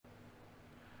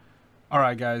All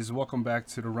right, guys, welcome back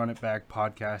to the Run It Back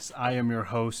podcast. I am your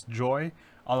host, Joy.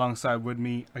 Alongside with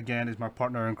me again is my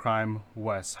partner in crime,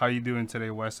 Wes. How you doing today,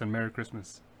 Wes? And Merry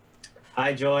Christmas.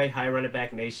 Hi, Joy. Hi, Run It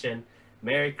Back Nation.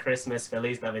 Merry Christmas,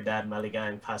 Feliz Navidad,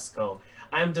 Maligang Pasko.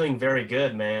 I'm doing very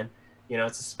good, man.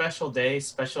 It's a special day,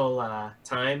 special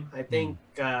time. I Mm, think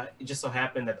it just so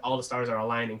happened that all the stars are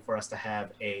aligning for us to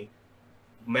have a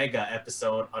mega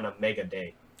episode on a mega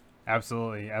day.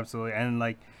 absolutely, absolutely,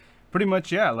 and pretty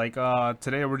much, yeah.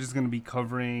 Today we're just gonna be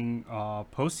covering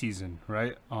postseason,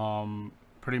 right?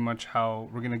 Pretty much how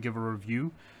we're gonna give a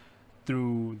review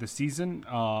through the season.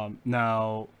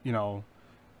 Now,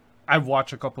 I've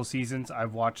watched a couple seasons.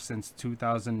 I've watched since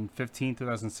 2015,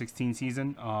 2016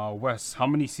 season. Wes, how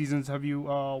many seasons have you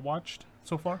watched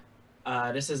so far?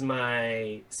 This is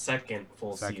my second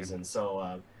full Second. season.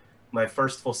 So my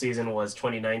first full season was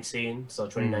 2019, so Mm.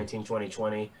 2019,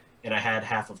 2020, and I had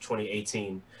half of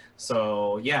 2018.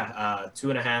 So yeah, two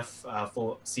and a half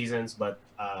full seasons, but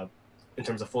in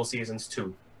terms of full seasons,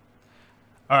 two.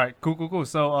 All right, cool, cool, cool.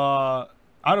 So, out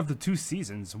of the two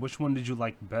seasons, which one did you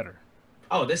like better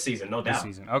Oh, this season, no this doubt.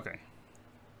 season? Okay,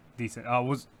 decent.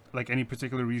 Was like any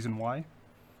particular reason why?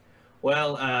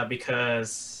 Well,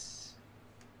 because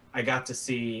I got to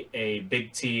see a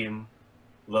big team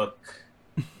look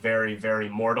very, very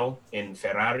mortal in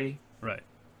Ferrari. Right.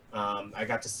 I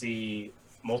got to see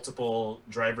multiple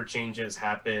driver changes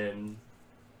happen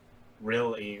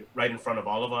really right in front of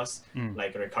all of us, Mm.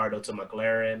 like Ricardo to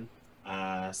McLaren,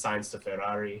 Sainz to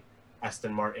Ferrari,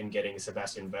 Aston Martin getting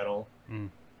Sebastian Vettel. Mm.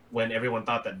 When everyone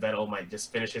thought that Vettel might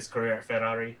just finish his career at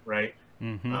Ferrari, right?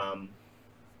 Mm-hmm. Um,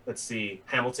 let's see,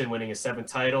 Hamilton winning his seventh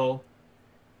title,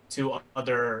 two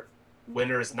other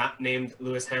winners not named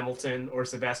Lewis Hamilton or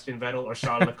Sebastian Vettel or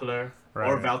Charles Leclerc Right.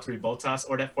 or Right. Valtteri Bottas,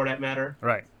 or that for that matter.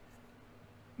 Right.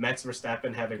 Max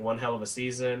Verstappen having one hell of a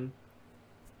season,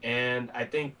 and I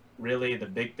think really the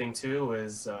big thing too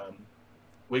is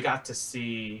we got to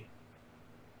see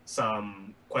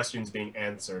some questions being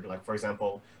answered. Like for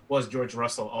example, was George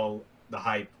Russell all the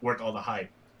hype? Worth all the hype?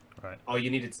 Right. All you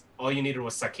needed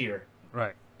was Sakir,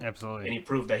 Right. Absolutely. and he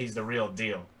proved that he's the real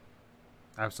deal.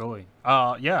 Absolutely.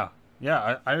 Yeah.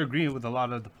 Yeah. I agree with a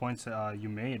lot of the points you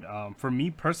made. For me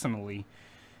personally,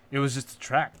 it was just the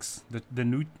tracks, the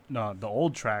new, the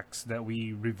old tracks that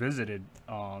we revisited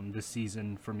this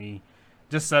season. For me,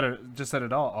 just said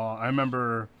it all. I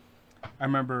remember I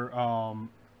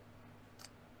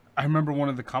remember one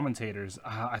of the commentators.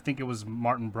 I think it was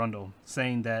Martin Brundle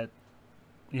saying that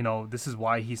this is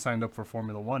why he signed up for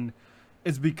Formula One.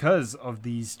 It's because of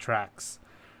these tracks.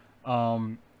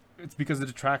 Um, it's because of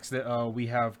the tracks that we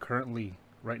have currently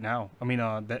right now. I mean,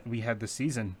 that we had this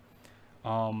season.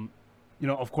 Um,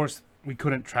 of course, we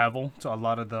couldn't travel to a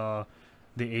lot of the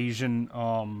Asian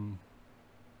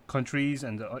countries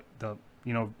and the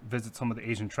visit some of the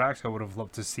Asian tracks. I would have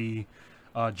loved to see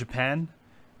Japan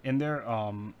in there.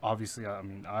 Obviously, I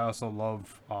mean, I also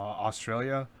love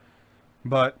Australia,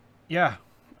 but yeah,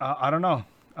 I don't know.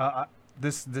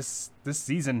 This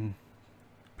season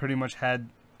pretty much had,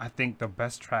 I think, the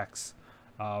best tracks.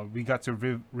 We got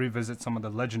to revisit some of the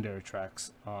legendary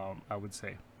tracks. I would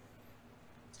say.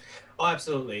 Oh,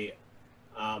 absolutely.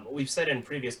 We've said in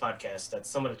previous podcasts that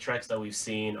some of the tracks that we've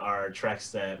seen are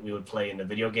tracks that we would play in the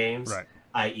video games, Right.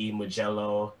 i.e.,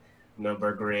 Mugello,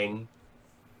 Nurburgring,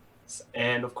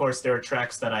 and of course there are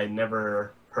tracks that I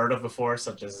never heard of before,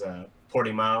 such as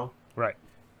Portimao, Right.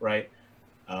 right?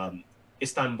 Um,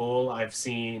 Istanbul, I've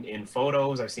seen in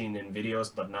photos, I've seen in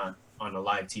videos, but not on a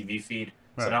live TV feed.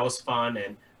 So Right. that was fun,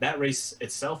 and that race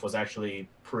itself was actually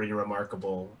pretty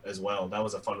remarkable as well. That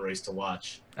was a fun race to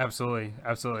watch. Absolutely.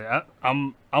 Absolutely.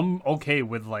 I'm okay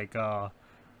with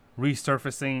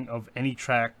resurfacing of any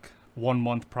track 1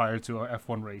 month prior to a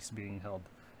F1 race being held.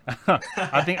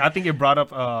 I think it brought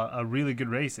up a really good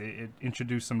race. It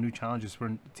introduced some new challenges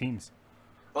for teams.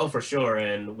 Oh, for sure,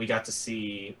 and we got to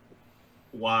see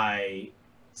why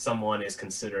someone is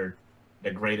considered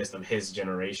the greatest of his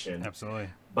generation. Absolutely.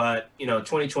 But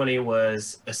 2020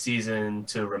 was a season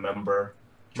to remember.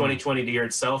 Mm. 2020, the year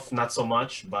itself, not so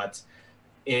much, but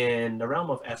in the realm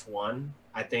of F1,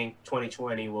 I think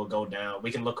 2020 will go down.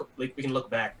 We can look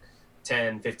back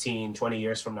 10, 15, 20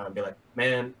 years from now and be like,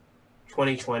 man,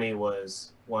 2020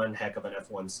 was one heck of an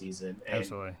F1 season. And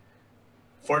Absolutely.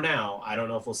 for now, I don't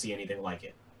know if we'll see anything like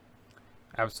it.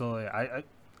 Absolutely.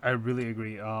 I really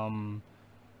agree.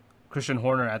 Christian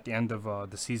Horner at the end of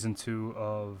the season 2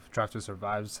 of Drive to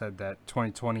Survive said that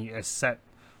 2020 is set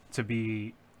to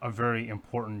be a very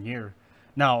important year.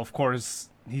 Now, of course,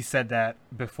 he said that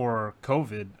before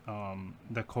the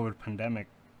COVID pandemic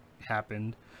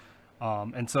happened,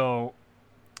 and so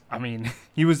I mean,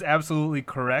 he was absolutely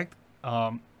correct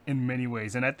in many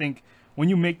ways. And I think when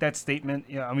you make that statement,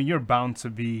 yeah, I mean, you're bound to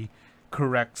be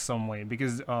correct some way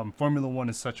because Formula One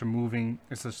is such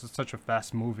a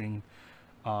fast moving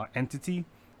entity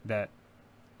that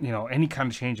any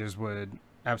kind of changes would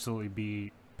absolutely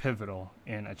be pivotal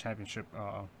in a championship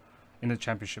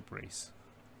race.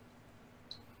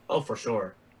 Oh, for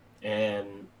sure.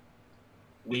 And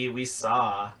we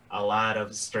saw a lot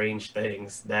of strange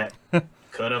things that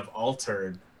could have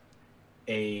altered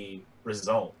a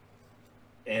result.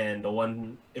 And the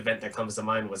one event that comes to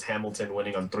mind was Hamilton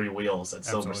winning on three wheels at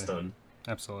Absolutely, Silverstone.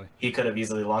 absolutely, He could have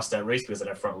easily lost that race because of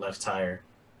that front left tire.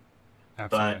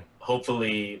 But absolutely.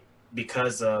 hopefully,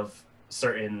 because of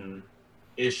certain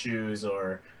issues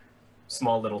or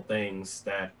small little things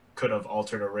that could have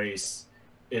altered a race,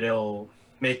 it'll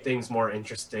make things more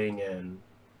interesting and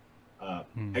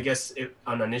Hmm. I guess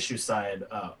on an issue side,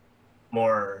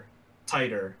 more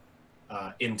tighter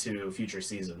into future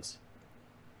seasons.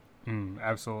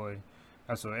 Absolutely,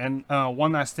 absolutely. And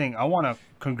one last thing, I want to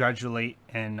congratulate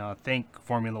and thank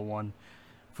Formula One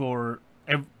for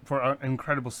for an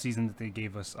incredible season that they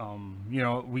gave us.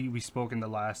 We spoke in the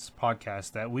last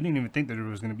podcast that we didn't even think that there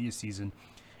was going to be a season,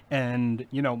 and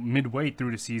midway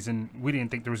through the season, we didn't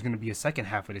think there was going to be a second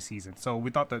half of the season. So we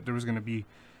thought that there was going to be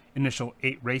initial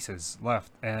 8 races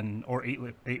left, and or eight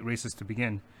races to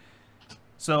begin.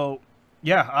 So,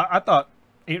 yeah, I thought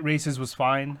 8 races was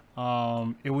fine.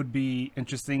 It would be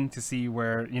interesting to see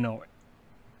where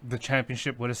the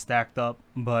championship would have stacked up,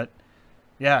 but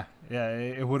yeah,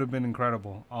 it would have been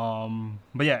incredible.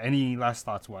 But yeah, any last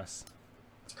thoughts, Wes?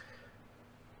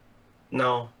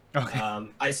 No, Okay,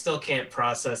 I still can't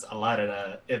process a lot of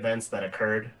the events that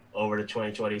occurred over the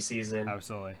 2020 season.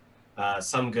 absolutely.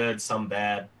 Some good, some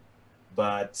bad,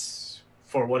 but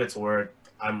for what it's worth,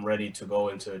 I'm ready to go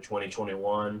into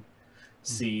 2021, Mm.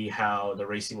 see how the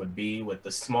racing would be with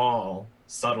the small,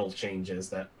 subtle changes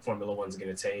that Formula One's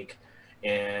going to take,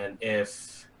 and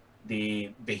if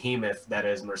the behemoth that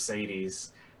is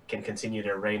Mercedes can continue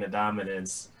to reign a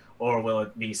dominance, or will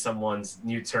it be someone's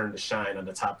new turn to shine on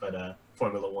the top of the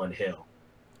Formula One hill?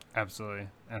 Absolutely,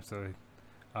 absolutely.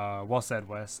 Well said,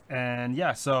 Wes. And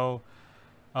yeah, so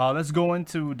let's go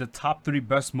into the top 3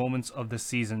 best moments of the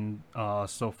season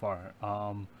so far.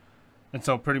 And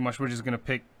so pretty much we're just gonna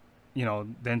pick, the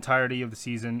entirety of the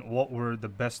season. What were the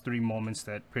best 3 moments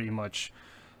that pretty much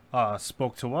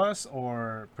spoke to us,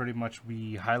 or pretty much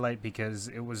we highlight because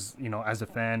it was, as a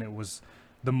fan, it was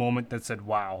the moment that said,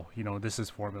 "Wow, this is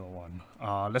Formula One."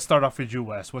 Let's start off with you,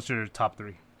 Wes. What's your top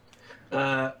 3?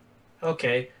 Uh,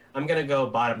 okay, I'm going to go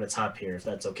bottom to top here, if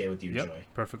that's okay with you, Yep, Joy.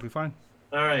 perfectly fine.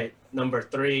 All right, number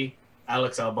three,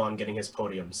 Alex Albon getting his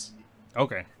podiums.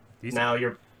 Okay, decent. Now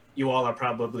you all are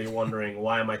probably wondering,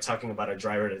 why am I talking about a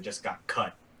driver that just got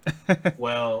cut?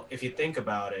 Well, if you think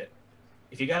about it,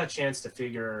 if you got a chance to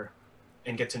figure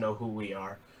and get to know who we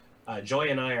are, Joy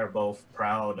and I are both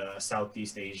proud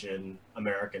Southeast Asian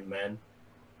American men.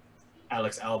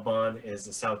 Alex Albon is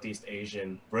a Southeast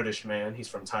Asian British man. He's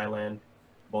from Thailand.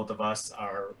 Both of us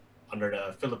are under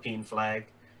the Philippine flag,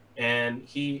 and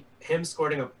him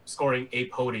scoring a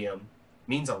podium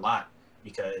means a lot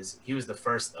because he was the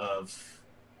first of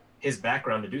his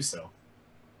background to do so.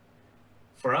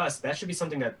 For us, that should be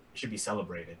something that should be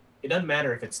celebrated. It doesn't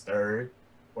matter if it's third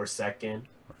or second.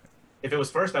 If it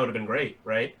was first, that would have been great,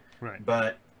 right? Right.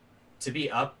 But to be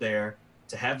up there,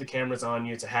 to have the cameras on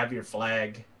you, to have your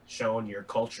flag shown, your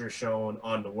culture shown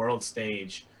on the world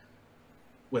stage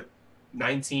with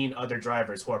 19 other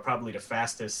drivers who are probably the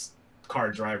fastest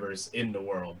car drivers in the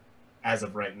world as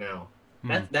of right now.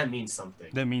 Mm. That means something.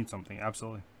 That means something.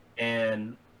 Absolutely.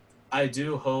 And I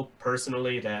do hope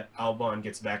personally that Albon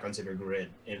gets back onto the grid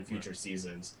in Right. future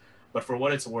seasons. But for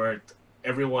what it's worth,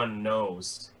 everyone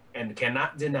knows and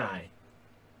cannot deny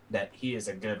that he is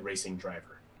a good racing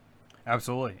driver.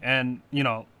 Absolutely. And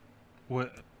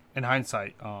in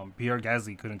hindsight, Pierre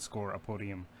Gasly couldn't score a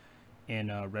podium in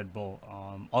Red Bull.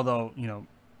 Although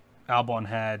Albon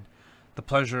had the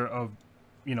pleasure of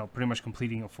pretty much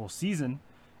completing a full season,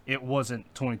 it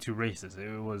wasn't 22 races.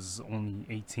 It was only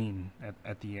 18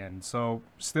 at the end. So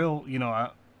still,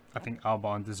 I think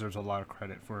Albon deserves a lot of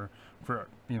credit for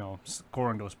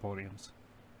scoring those podiums.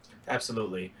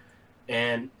 Absolutely.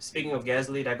 And speaking of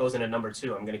Gasly, that goes into number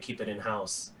two. I'm going to keep it in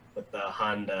house with the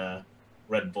Honda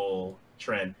Red Bull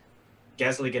trend.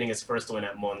 Gasly getting his first win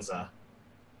at Monza.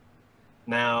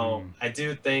 Now, Mm. I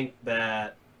do think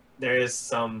that there is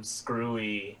some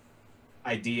screwy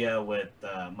idea with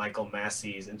Michael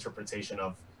Massey's interpretation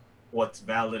of what's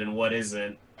valid and what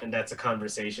isn't, and that's a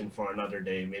conversation for another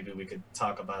day. Maybe we could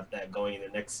talk about that going into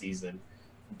next season.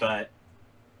 But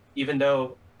even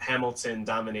though Hamilton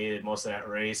dominated most of that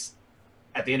race,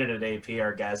 at the end of the day,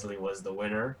 Pierre Gasly was the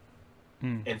winner.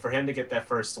 Mm. And for him to get that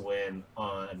first win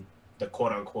on the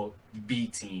quote unquote B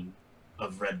team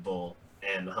of Red Bull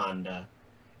and Honda,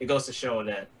 it goes to show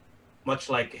that much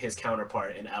like his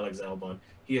counterpart in Alex Albon,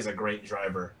 he is a great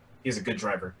driver. He's a good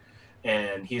driver.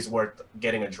 And he's worth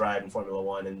getting a drive in Formula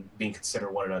One and being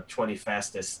considered one of the 20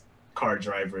 fastest car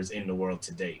drivers in the world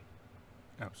to date.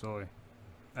 Absolutely,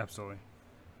 absolutely,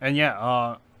 and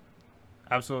yeah,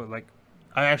 absolutely. Like,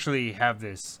 I actually have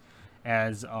this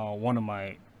as one of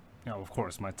my, of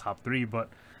course, my top three. But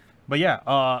yeah,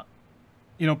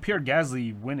 Pierre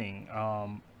Gasly winning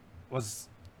was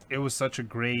it was such a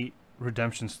great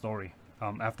redemption story.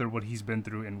 After what he's been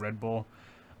through in Red Bull,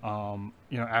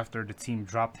 after the team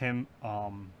dropped him,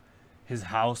 his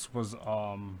house was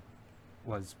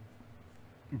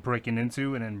breaking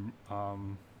into, and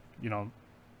then you know,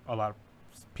 a lot of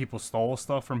people stole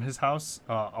stuff from his house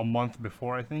a month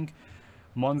before, I think,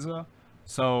 Monza.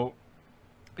 So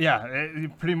yeah,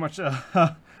 pretty much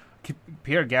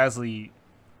Pierre Gasly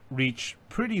reached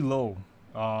pretty low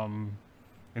in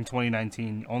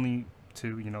 2019, only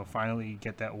to finally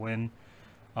get that win,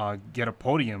 get a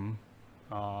podium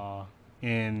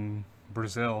in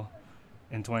Brazil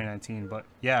in 2019. But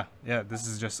yeah, this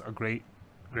is just a great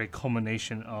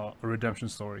culmination, a redemption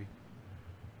story.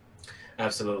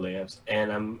 Absolutely.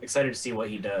 And I'm excited to see what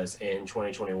he does in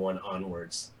 2021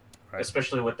 onwards, Right.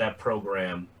 especially with that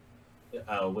program,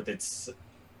 with its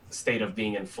state of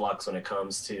being in flux when it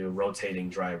comes to rotating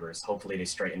drivers. Hopefully, they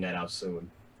straighten that out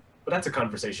soon. But that's a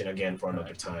conversation again for another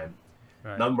Right. time.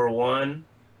 Right. Number one,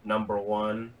 number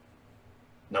one,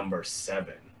 number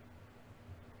seven.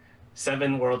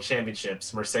 7 world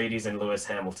championships, Mercedes and Lewis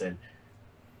Hamilton.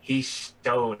 He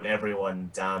showed everyone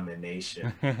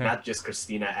domination, not just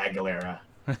Christina Aguilera.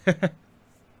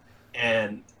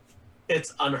 And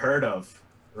it's unheard of,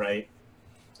 right?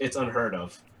 It's unheard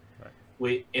of. Right.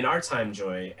 We in our time,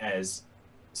 Joy, as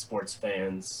sports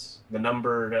fans, the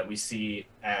number that we see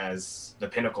as the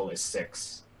pinnacle is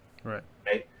 6, Right.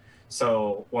 right?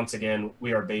 So once again,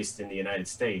 we are based in the United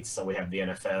States, so we have the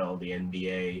NFL, the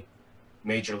NBA,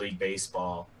 Major League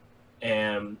Baseball,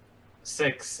 and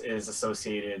 6 is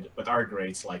associated with our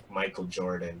greats like Michael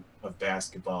Jordan of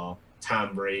basketball,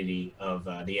 Tom Brady of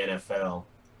the NFL.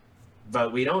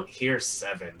 But we don't hear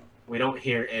 7. We don't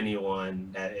hear anyone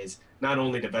that is not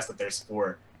only the best at their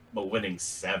sport, but winning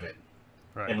 7.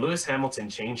 Right. And Lewis Hamilton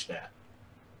changed that.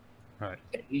 Right.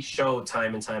 He showed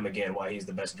time and time again why he's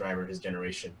the best driver of his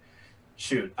generation.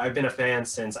 Shoot, I've been a fan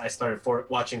since I started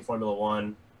watching Formula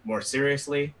One more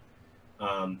seriously,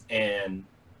 and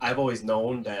I've always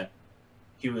known that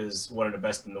he was one of the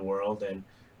best in the world. And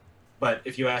but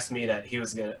if you asked me that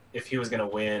if he was gonna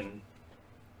win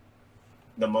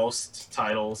the most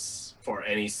titles for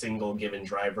any single given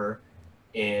driver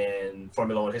in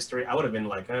Formula One history, I would have been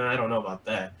like, I don't know about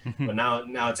that. But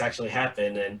now it's actually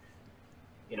happened, and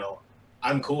you know,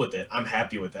 I'm cool with it. I'm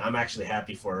happy with it. I'm actually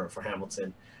happy for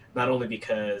Hamilton, not only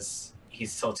because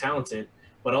he's so talented,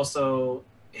 but also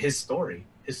his story.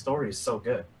 His story is so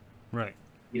good. Right.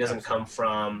 He doesn't Absolutely. come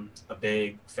from a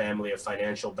big family of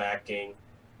financial backing.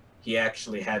 He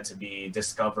actually had to be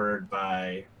discovered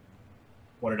by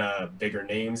one of the bigger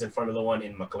names in Formula One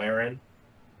in McLaren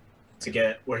to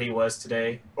get where he was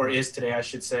today, or Right. is today, I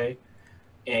should say.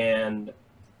 And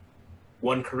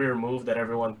one career move that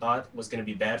everyone thought was going to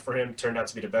be bad for him turned out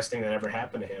to be the best thing that ever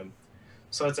happened to him.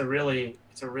 So it's a really,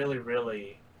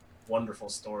 really wonderful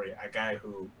story. A guy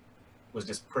who was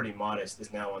just pretty modest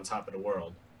is now on top of the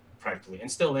world, practically,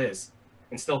 and still is,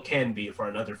 and still can be for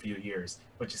another few years,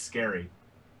 which is scary.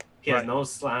 He has Right. no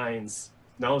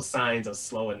signs of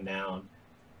slowing down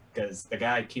because the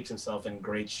guy keeps himself in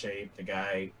great shape. The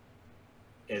guy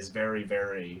is very,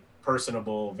 very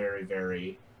personable, very,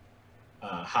 very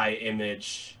high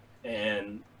image,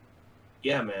 and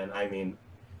yeah, man. I mean,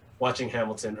 watching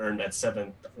Hamilton earn that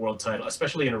 7th world title,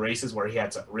 especially in races where he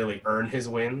had to really earn his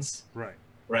wins Right.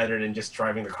 rather than just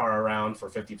driving the car around for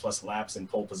 50 plus laps in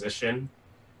pole position.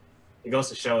 It goes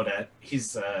to show that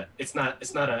it's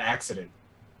not an accident,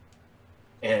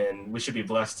 and we should be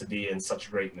blessed to be in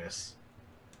such greatness.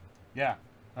 Yeah,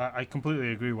 I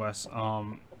completely agree, Wes. I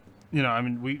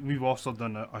mean, we've also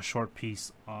done a short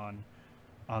piece on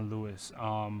Lewis.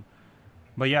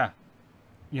 But yeah,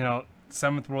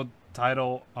 7th world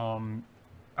title.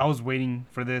 I was waiting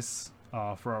for this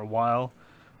for a while.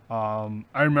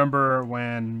 I remember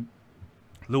when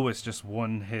Lewis just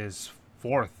won his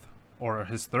 4th or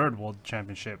his 3rd world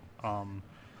championship.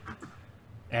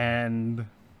 And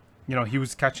he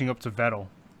was catching up to Vettel.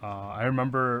 I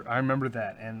remember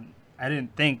that, and I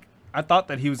didn't think I thought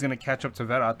that he was going to catch up to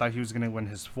Vettel. I thought he was going to win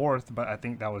his fourth, but I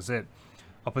think that was it.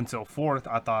 Up until fourth,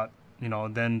 I thought,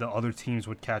 then the other teams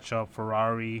would catch up.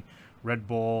 Ferrari, Red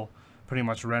Bull, pretty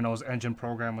much Renault's engine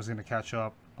program was going to catch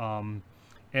up.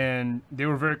 And they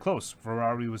were very close.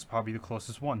 Ferrari was probably the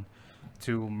closest one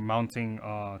to mounting,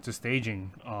 to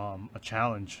staging a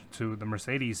challenge to the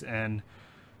Mercedes. And,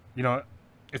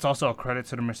 it's also a credit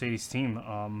to the Mercedes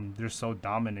team. They're so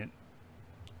dominant,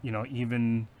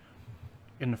 even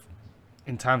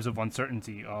in times of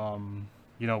uncertainty.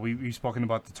 We've spoken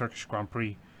about the Turkish Grand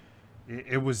Prix.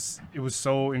 It was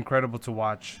so incredible to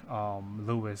watch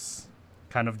Lewis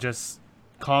kind of just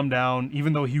calm down,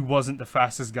 even though he wasn't the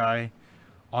fastest guy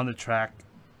on the track.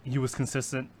 He was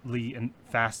consistently and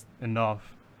fast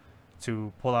enough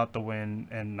to pull out the win,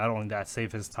 and not only that,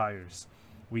 save his tires.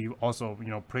 We also,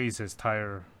 praise his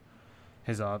tire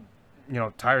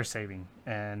saving,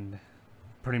 and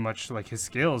pretty much like his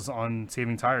skills on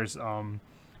saving tires.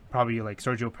 Probably like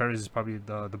Sergio Perez is probably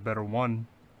the better one,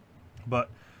 but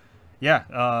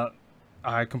yeah,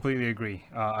 I completely agree.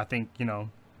 I think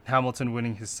Hamilton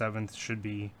winning his seventh should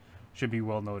be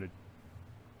well noted.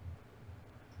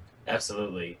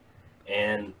 Absolutely.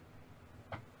 And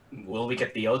will we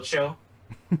get the Ocho?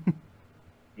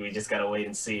 We just gotta wait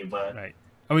and see. But right.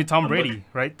 I mean, Tom Brady,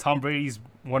 right? Tom Brady's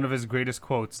one of his greatest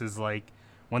quotes is like,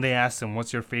 when they asked him,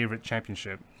 "What's your favorite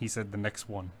championship?" he said, "The next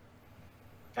one."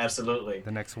 Absolutely.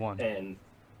 The next one. And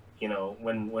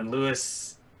when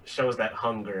Lewis shows that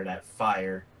hunger, that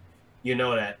fire,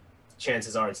 that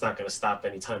chances are it's not going to stop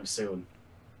anytime soon.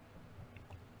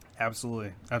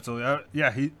 Absolutely.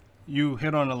 Yeah, you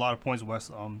hit on a lot of points,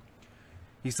 Wes.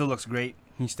 He still looks great.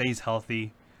 He stays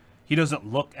healthy. He doesn't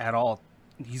look at all.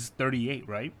 He's 38,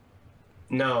 right?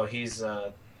 No, he's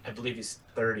I believe he's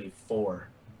 34.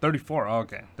 34. Oh,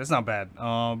 okay, that's not bad.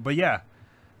 But yeah,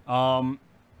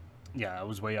 yeah, I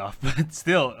was way off. But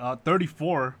still,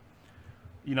 34.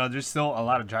 There's still a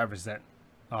lot of drivers that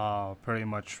pretty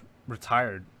much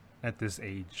retired at this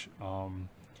age.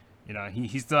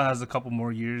 He still has a couple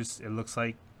more years. It looks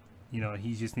like,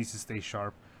 he just needs to stay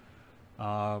sharp.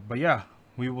 But yeah,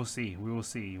 we will see.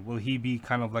 Will he be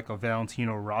kind of like a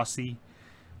Valentino Rossi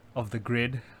of the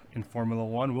grid in Formula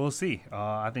One? We'll see.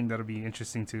 I think that'll be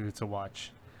interesting to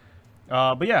watch.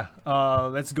 But yeah,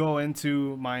 let's go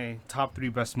into my top 3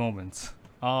 best moments.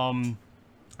 I'm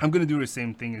gonna do the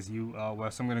same thing as you,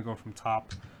 Wes. I'm gonna go from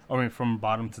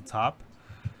bottom to top.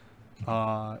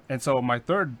 And so my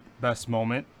third best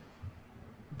moment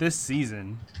this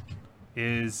season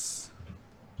is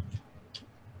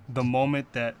the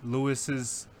moment that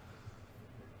Lewis's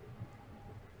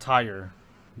tire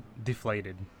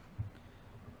deflated,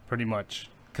 pretty much,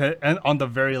 and on the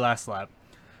very last lap.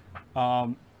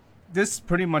 This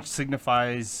pretty much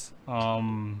signifies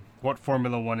what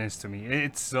Formula One is to me.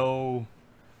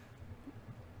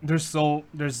 There's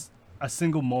a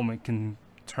single moment can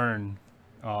turn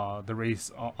the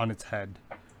race on its head,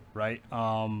 right?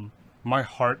 My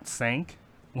heart sank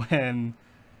when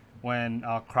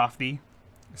Crofty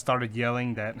started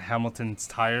yelling that Hamilton's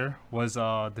tire was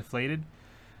deflated,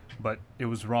 but it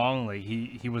was wrong. Like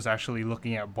he was actually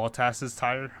looking at Bottas's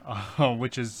tire,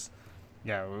 which is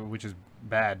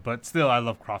bad. But still, I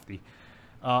love Crofty.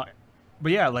 But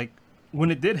yeah, like when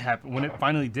it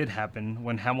finally did happen,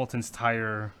 when Hamilton's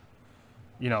tire,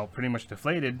 pretty much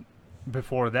deflated.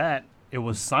 Before that, it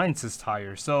was Sainz's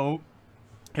tire. So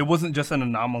it wasn't just an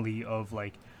anomaly of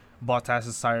like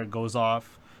Bottas's tire goes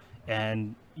off,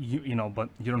 and but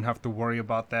you don't have to worry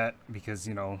about that because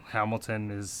Hamilton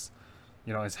is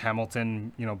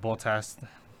Hamilton. Bottas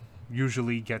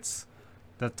usually gets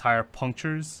the tire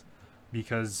punctures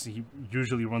because he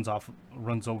usually runs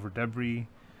over debris.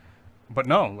 But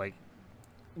no, like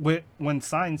when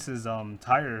Sainz's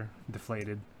tire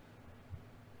deflated,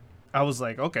 I was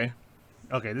like, okay,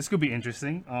 this could be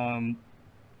interesting.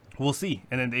 We'll see.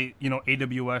 And then they,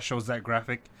 AWS shows that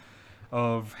graphic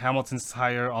of Hamilton's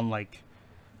tire on like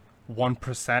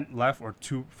 1% left or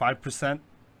 5%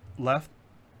 left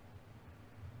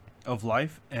of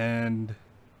life, and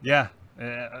yeah,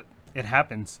 it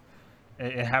happens.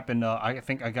 It happened. I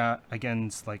think I got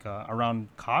against like around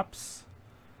Cops.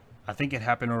 I think it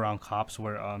happened around Cops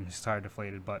where his tire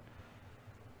deflated. But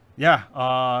yeah,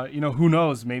 who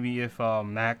knows? Maybe if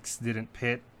Max didn't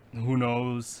pit, who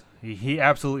knows? He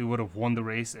absolutely would have won the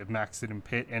race if Max didn't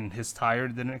pit and his tire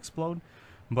didn't explode.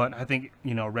 But I think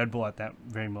Red Bull at that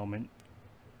very moment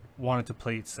wanted to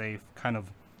play it safe, kind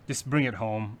of just bring it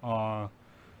home. And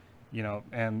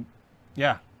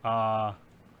yeah.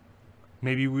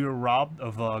 Maybe we were robbed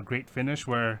of a great finish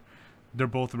where they're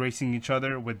both racing each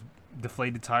other with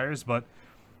deflated tires. But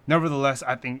nevertheless,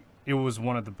 I think it was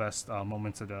one of the best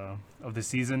moments of the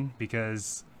season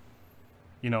because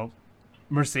you know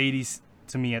Mercedes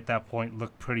to me at that point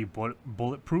looked pretty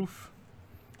bulletproof,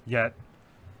 yet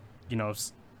you know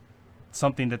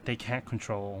something that they can't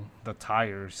control, the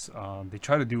tires. They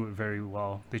try to do it very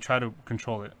well. They try to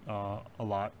control it a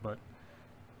lot, but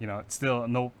it's still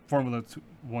no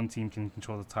One team can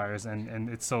control the tires, and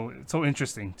it's so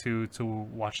interesting to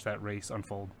watch that race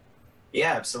unfold.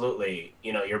 Yeah, absolutely.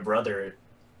 Your brother,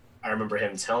 I remember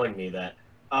him telling me that,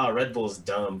 oh, Red Bull's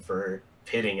dumb for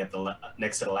pitting at the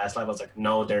next to the last lap. I was like,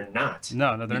 no, they're not.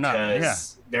 No, no, they're not. Yeah,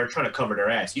 Because they're trying to cover their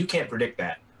ass. You can't predict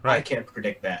that. I right, can't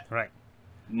predict that. right.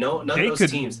 No, none of They those could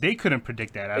teams. they couldn't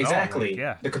predict that at all. Exactly. Like,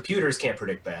 yeah, The computers can't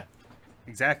predict that.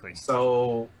 exactly.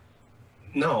 So,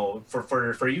 no,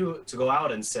 for you to go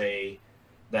out and say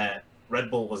that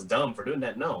Red Bull was dumb for doing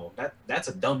that, no, that's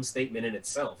a dumb statement in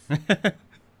itself.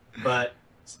 But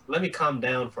let me calm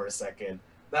down for a second.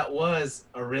 That was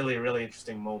a really, really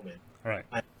interesting moment. All right,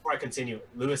 Before I continue,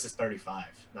 Lewis is 35,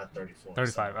 not 34.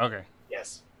 35. So, Okay.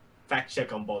 yes, fact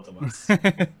check on both of us.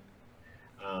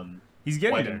 He's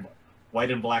getting white there. and, white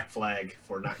and black flag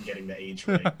for not getting the age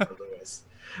right for Lewis.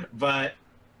 But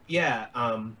yeah,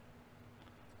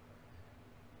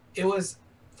 it was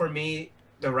for me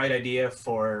the right idea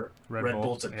for Red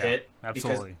Bull to pit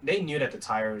because they knew that the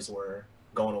tires were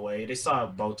going away. They saw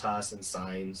Bottas and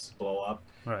Sainz blow up.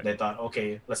 Right. They thought,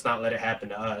 okay, let's not let it happen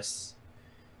to us.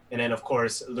 And then, of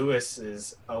course, Lewis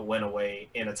went away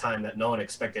in a time that no one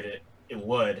expected it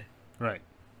would. Right.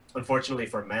 Unfortunately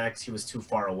for Max, he was too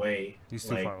far away. He's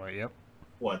too far away. Yep.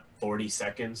 What, 40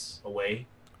 seconds away?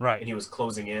 Right. And he was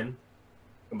closing in.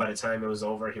 And by the time it was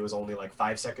over, he was only like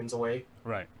 5 seconds away.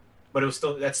 Right. But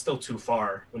that's still too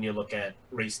far when you look at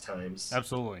race times.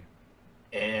 Absolutely.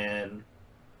 And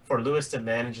for Lewis to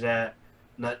manage that,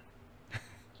 not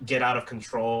get out of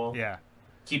control, yeah,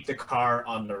 keep the car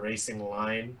on the racing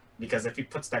line, because if he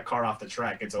puts that car off the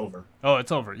track, it's over. Oh,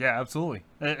 it's over. Yeah, absolutely.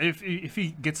 If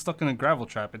he gets stuck in a gravel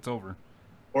trap, it's over.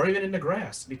 Or even in the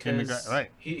grass, because right.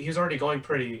 he's already going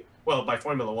pretty well by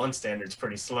Formula One standards,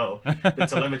 pretty slow. The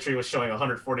telemetry was showing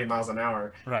 140 miles an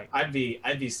hour. Right. I'd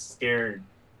be scared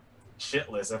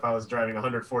shitless if I was driving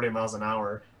 140 miles an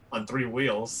hour on 3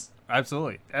 wheels.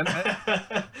 Absolutely. And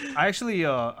I actually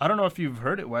I don't know if you've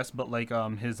heard it, Wes, but like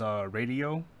his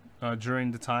radio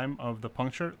during the time of the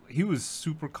puncture, he was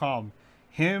super calm.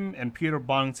 Him and Peter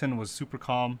Bonington was super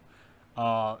calm.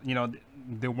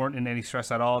 They weren't in any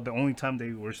stress at all. The only time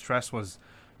they were stressed was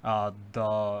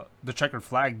the checkered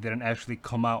flag didn't actually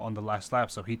come out on the last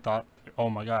lap, so he thought, oh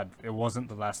my god, it wasn't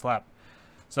the last lap.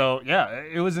 So yeah,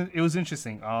 it was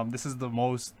interesting. This is the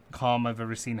most calm I've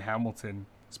ever seen Hamilton,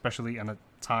 especially in a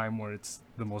time where it's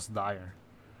the most dire.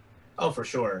 Oh, for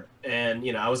sure. And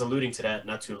I was alluding to that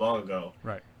not too long ago.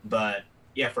 Right. But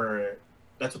yeah,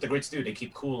 that's what the greats do. They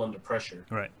keep cool under pressure.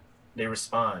 Right. They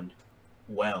respond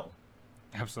well.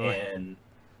 Absolutely. And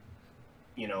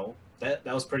that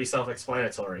was pretty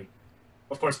self-explanatory.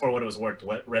 Of course, for what it was worth,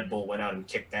 Red Bull went out and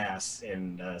kicked ass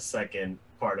in the second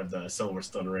part of the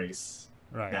Silverstone race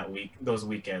that week, those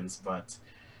weekends. But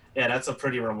yeah, that's a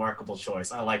pretty remarkable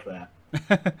choice. I like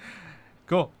that.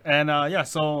 Cool. And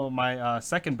so my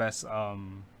second best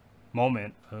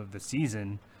moment of the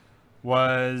season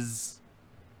was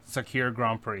Sakir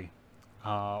Grand Prix.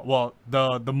 Well,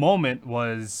 the moment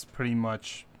was pretty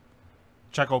much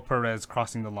Checo Perez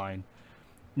crossing the line.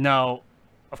 Now,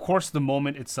 of course, the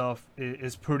moment itself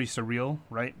is pretty surreal,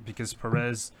 right? Because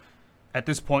Perez, at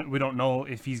this point, we don't know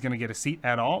if he's going to get a seat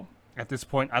at all. At this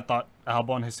point, I thought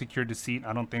Albon has secured the seat.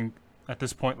 I don't think at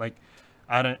this point,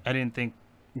 I didn't think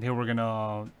they were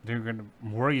gonna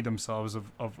worry themselves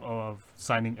of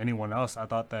signing anyone else. I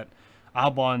thought that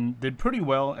Albon did pretty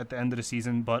well at the end of the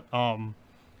season, but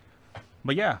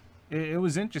yeah, it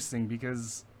was interesting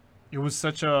because I was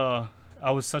such a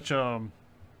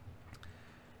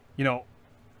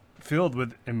filled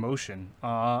with emotion.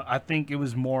 I think it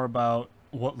was more about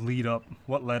what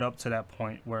led up to that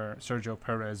point where Sergio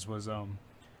Perez was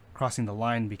crossing the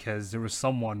line, because there was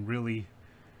someone really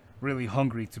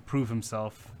hungry to prove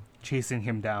himself chasing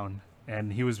him down,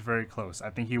 and he was very close. I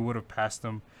think he would have passed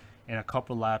him in a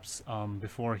couple laps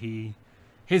before his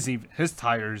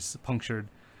tires punctured.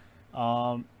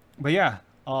 But yeah,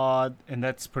 and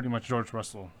that's pretty much George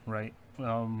Russell, right?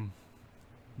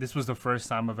 This was the first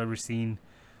time I've ever seen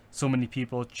so many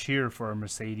people cheer for a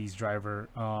Mercedes driver,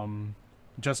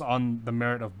 just on the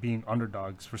merit of being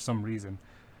underdogs for some reason,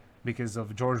 because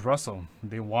of George Russell.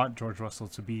 They want George Russell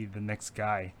to be the next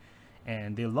guy,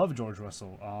 and they love George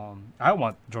Russell. I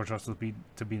want George Russell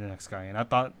to be the next guy, and I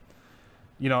thought,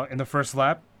 in the first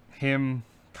lap, him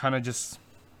kind of just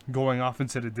going off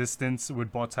into the distance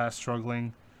with Bottas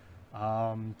struggling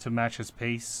to match his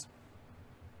pace.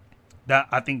 That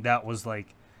I think that was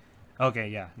like, okay,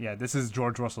 yeah, this is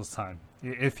George Russell's time.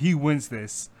 If he wins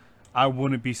this, I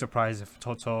wouldn't be surprised if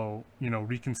Toto,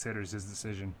 reconsiders his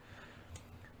decision.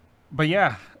 But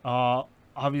yeah,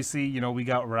 obviously, we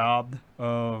got robbed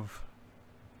of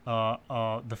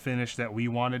the finish that we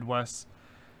wanted, Wes.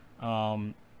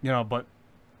 But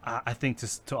I think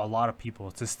to a lot of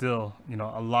people, to still,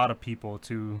 a lot of people,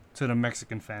 to the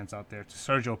Mexican fans out there, to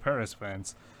Sergio Perez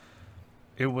fans,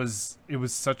 it was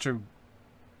such a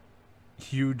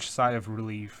huge sigh of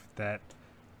relief that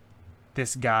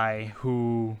this guy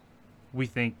who we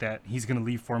think that he's going to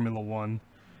leave Formula One,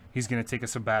 he's going to take a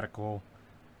sabbatical,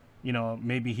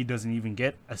 maybe he doesn't even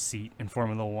get a seat in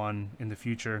Formula One in the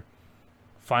future.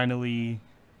 Finally,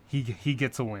 he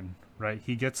gets a win, right?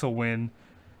 He gets a win,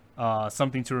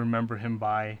 something to remember him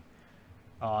by.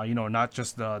 Not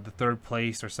just the third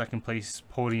place or second place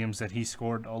podiums that he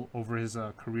scored all over his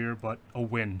career, but a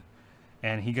win,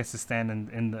 and he gets to stand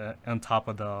on top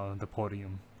of the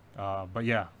podium. But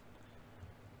yeah.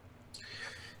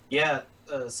 Yeah,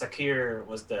 Sakir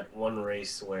was that one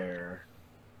race where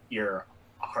your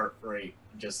heart rate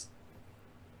just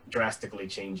drastically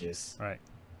changes. Right.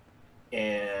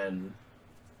 And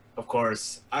of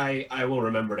course, I will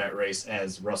remember that race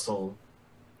as Russell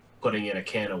putting in a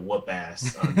can of whoop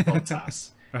ass on Bottas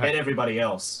Right. and everybody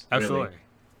else. Absolutely. Really.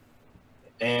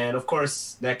 And of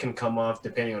course, that can come off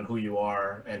depending on who you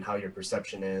are and how your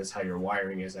perception is, how your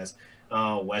wiring is. As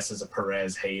Wes is a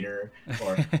Perez hater,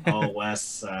 or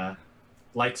Wes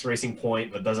likes Racing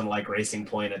Point but doesn't like Racing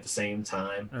Point at the same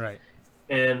time. Right.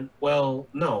 And well,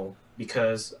 no,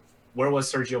 because where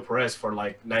was Sergio Perez for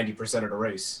like 90% of the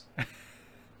race?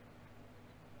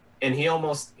 And he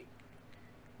almost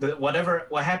what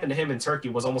happened to him in Turkey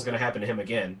was almost going to happen to him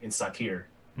again in Sakir.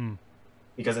 Mm.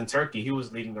 Because in Turkey, he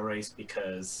was leading the race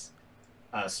because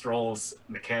Stroll's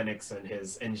mechanics and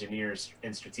his engineers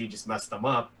and strategists messed them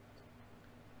up.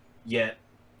 Yet,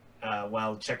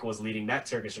 while Checo was leading that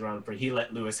Turkish Grand Prix, he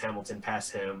let Lewis Hamilton pass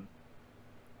him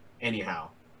anyhow,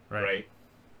 right?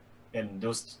 And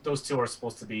those two are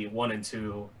supposed to be 1 and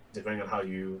 2, depending on how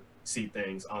you see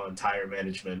things on tire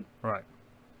management. Right.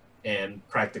 And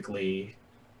practically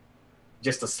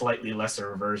just a slightly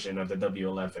lesser version of the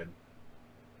W11.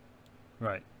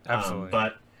 Right. Absolutely.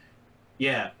 But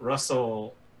yeah,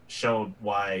 Russell showed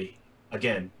why,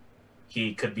 again,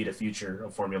 he could be the future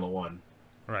of Formula One.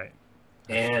 Right.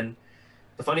 And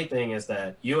the funny thing is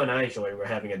that you and I, Joey, were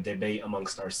having a debate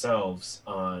amongst ourselves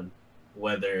on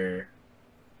whether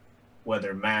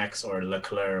Max or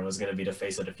Leclerc was going to be the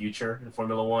face of the future in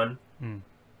Formula One.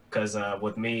 Because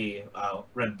with me,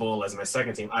 Red Bull as my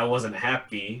second team, I wasn't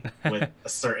happy with a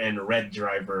certain red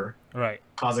driver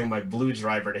causing my blue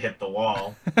driver to hit the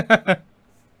wall.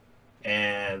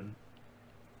 And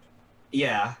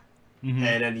yeah. Mm-hmm.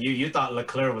 And then you thought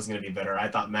Leclerc was going to be better. I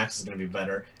thought Max was going to be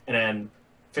better. And then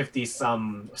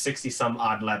 60-some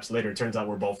odd laps later, it turns out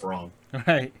we're both wrong.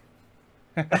 Right.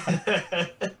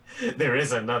 There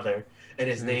is another, and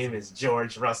his name is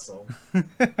George Russell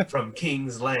from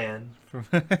King's Land.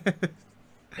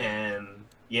 And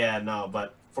yeah, no,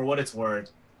 but for what it's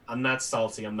worth, I'm not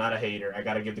salty. I'm not a hater. I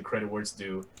got to give the credit where it's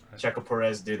due. Right. Checo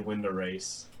Perez did win the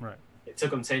race. Right. It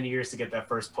took him 10 years to get that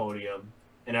first podium,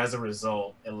 and as a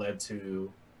result, it led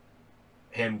to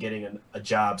him getting a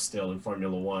job still in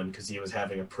Formula One because he was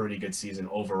having a pretty good season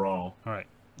overall. All right.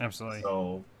 Absolutely.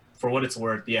 So for what it's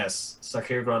worth, yes,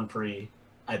 Sakir Grand Prix,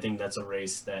 I think that's a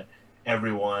race that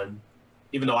everyone,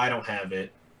 even though I don't have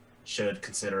it, should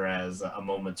consider as a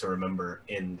moment to remember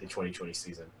in the 2020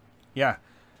 season. Yeah,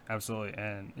 absolutely.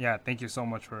 And yeah, thank you so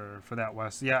much for that,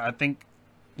 Wes. Yeah, I think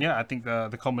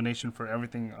the culmination for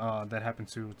everything that happened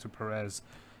to Perez,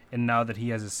 and now that he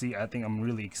has a seat, I think I'm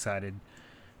really excited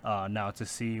now to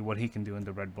see what he can do in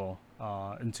the Red Bull,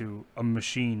 into a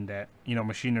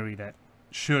machinery that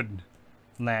should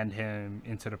land him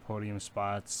into the podium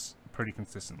spots pretty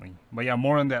consistently. But yeah,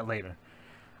 more on that later.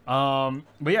 But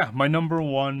yeah, my number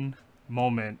one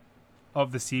moment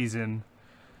of the season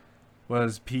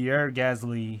was Pierre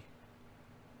Gasly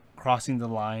crossing the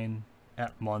line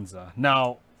at Monza.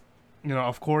 Now,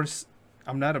 of course,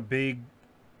 I'm not a big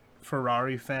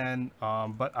Ferrari fan,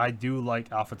 but I do like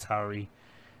AlphaTauri.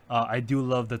 I do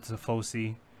love the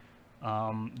Tifosi.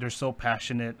 They're so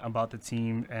passionate about the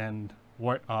team, and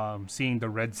what seeing the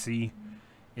Red Sea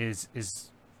is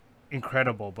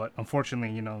incredible. But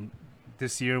unfortunately,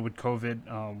 this year with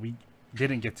COVID, we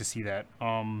didn't get to see that.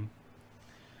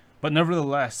 But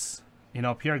nevertheless,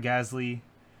 Pierre Gasly,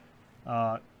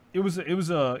 it was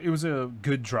a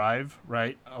good drive,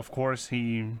 right? Of course,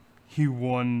 he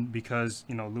won because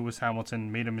Lewis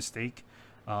Hamilton made a mistake.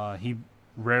 He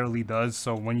rarely does,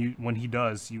 so when he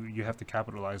does, you have to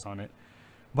capitalize on it.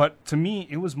 But to me,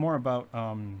 it was more about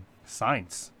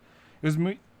science. It was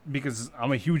me because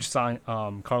I'm a huge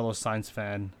Carlos Sainz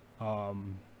fan,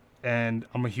 and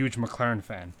I'm a huge McLaren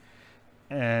fan,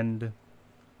 and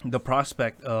the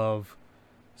prospect of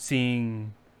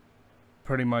seeing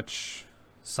pretty much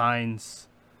Sainz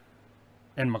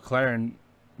and McLaren,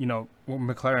 when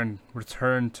McLaren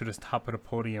returned to the top of the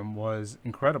podium was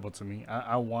incredible to me.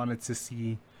 I wanted to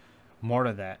see more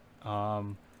of that,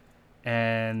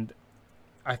 and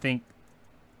I think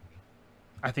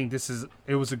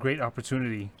it was a great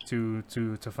opportunity to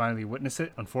finally witness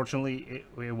it. Unfortunately,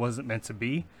 it wasn't meant to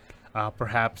be.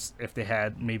 Perhaps if they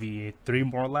had maybe 3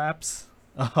 more laps,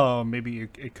 maybe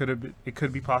it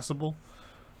could be possible.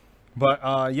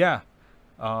 But yeah,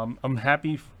 I'm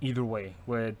happy either way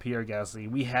with Pierre Gasly.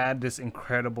 We had this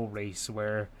incredible race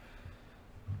where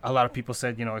a lot of people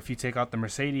said, if you take out the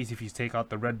Mercedes, if you take out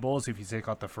the Red Bulls, if you take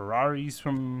out the Ferraris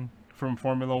from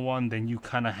Formula One, then you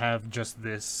kind of have just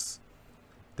this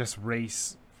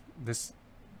race, this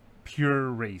pure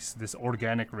race, this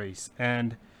organic race,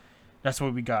 and that's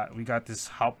what we got. We got this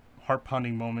heart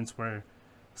pounding moments where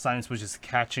science was just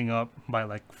catching up by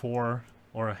like 4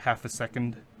 or half a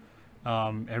second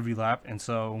every lap, and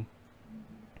so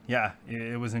yeah,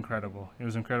 it was incredible. It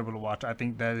was incredible to watch. I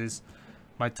think that is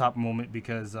my top moment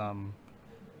because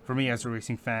for me as a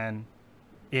racing fan,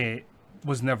 it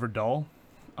was never dull.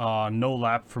 No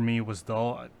lap for me was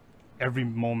dull. Every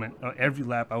moment, every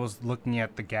lap, I was looking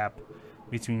at the gap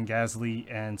between Gasly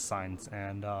and Sainz,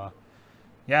 and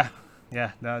yeah,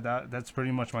 yeah, that's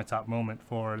pretty much my top moment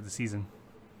for the season.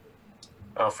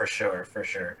 Oh, for sure, for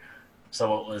sure. So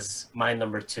what was my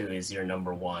number two is your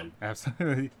number one.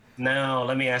 Absolutely. Now,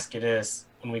 let me ask you this.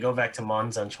 When we go back to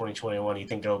Monza in 2021, you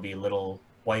think there will be little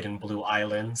white and blue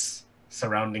islands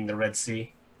surrounding the Red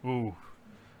Sea? Ooh,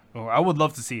 oh, I would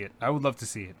love to see it. I would love to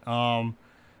see it.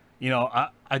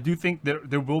 I do think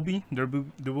there will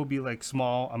be like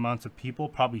small amounts of people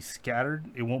probably scattered.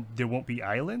 There won't be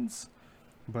islands,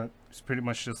 but it's pretty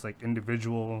much just like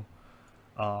individual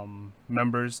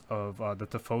members of the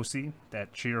Tifosi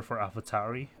that cheer for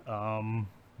AlphaTauri.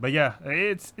 But yeah,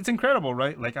 it's incredible,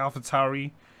 right? Like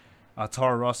AlphaTauri,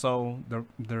 Toro Rosso,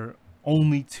 their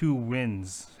only 2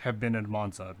 wins have been in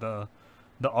Monza.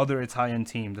 The other Italian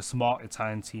team, the small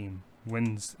Italian team,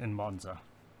 wins in Monza.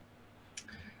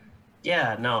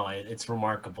 Yeah, no, it's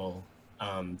remarkable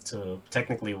to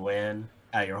technically win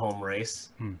at your home race,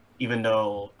 Hmm. even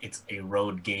though it's a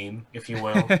road game, if you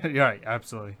will, Yeah, right,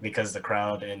 absolutely. because the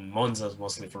crowd in Monza is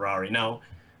mostly Ferrari. Now,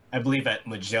 I believe at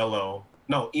Mugello,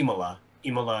 no, Imola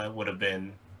would have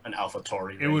been an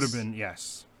AlphaTauri It would have race. been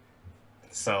yes.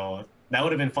 So that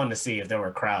would have been fun to see if there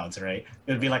were crowds, right?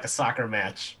 It would be like a soccer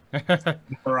match.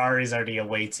 Ferraris are the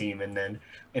away team, and then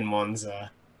in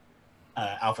Monza,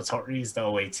 AlphaTauri is the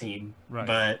away team. Right.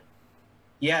 But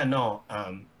yeah, no.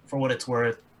 For what it's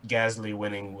worth, Gasly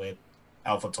winning with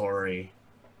AlphaTauri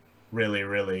really,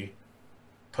 really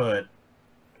put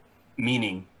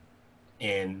meaning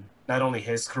in not only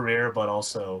his career but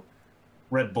also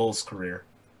Red Bull's career.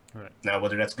 Right. Now,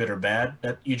 whether that's good or bad,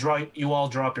 that you all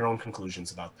draw up your own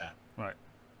conclusions about that. Right.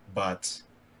 But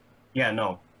yeah,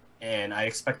 no, and I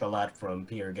expect a lot from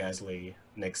Pierre Gasly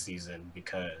next season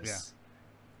because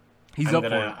He's I'm up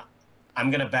for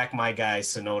it. gonna back my guy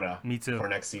Sonoda Me too. for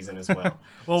next season as well.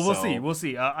 Well, we'll So, see. We'll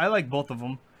see. I like both of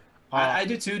them. I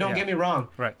do too. Don't yeah. get me wrong.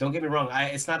 Right. Don't get me wrong.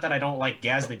 It's not that I don't like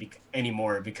Gasly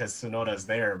anymore because Tsunoda's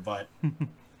there, but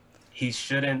he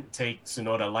shouldn't take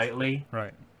Tsunoda lightly.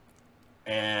 Right.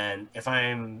 And if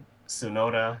I'm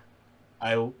Tsunoda,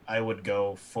 I would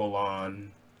go full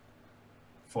on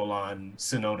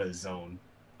Tsunoda zone.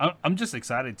 I'm just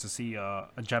excited to see a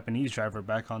Japanese driver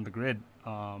back on the grid.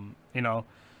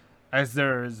 As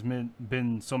there's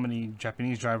been so many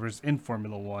Japanese drivers in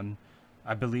Formula One,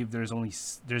 I believe there's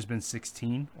been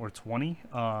 16 or 20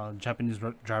 Japanese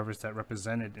drivers that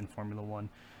represented in Formula One.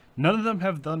 None of them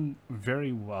have done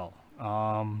very well.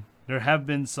 There have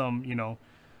been some,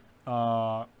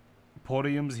 uh,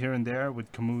 podiums here and there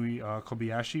with Kamui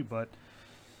Kobayashi, but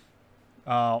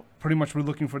pretty much we're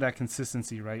looking for that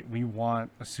consistency, right? We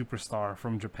want a superstar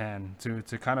from Japan to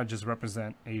kind of just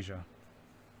represent Asia.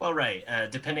 Well, right.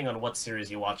 Depending on what series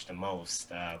you watch the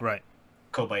most, Right.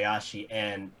 Kobayashi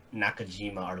and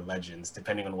Nakajima are legends,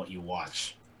 depending on what you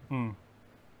watch. Hmm.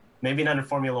 Maybe not in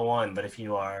Formula One, but if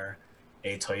you are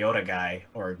a Toyota guy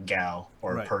or gal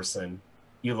or Right. person,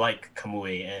 you like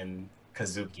Kamui and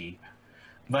Kazuki.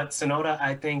 But Sonoda,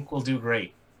 I think, will do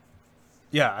great.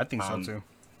 Yeah, I think so Um, too.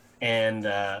 and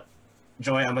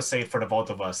Joy, I'm gonna say it for the both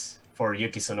of us, for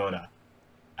Yuki Tsunoda.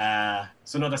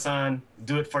 Tsunoda-san,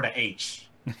 do it for the H.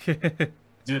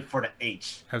 Do it for the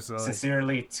H. Absolutely.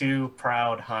 Sincerely, two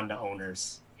proud Honda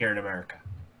owners here in America.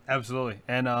 Absolutely.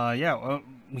 And yeah,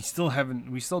 we still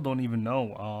don't even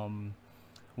know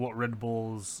what Red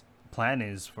Bull's plan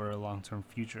is for a long-term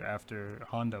future after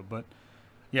Honda, but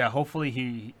yeah,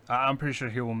 hopefully I'm pretty sure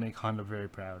he will make Honda very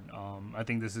proud. I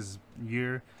think this is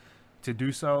year to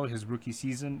do so, his rookie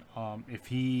season. If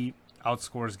he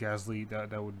outscores Gasly,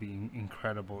 that would be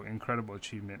incredible, incredible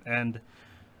achievement. And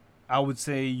I would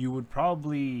say you would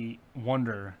probably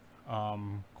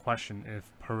question if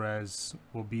Perez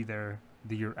will be there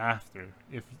the year after,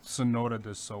 if Sonoda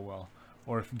does so well,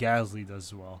 or if Gasly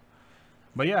does well.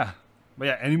 But yeah,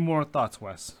 any more thoughts,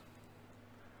 Wes?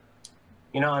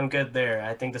 I'm good there.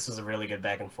 I think this was a really good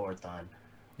back and forth on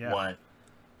Yeah. what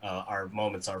our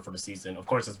moments are for the season. Of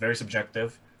course, it's very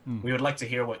subjective. Mm. We would like to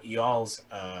hear what y'all's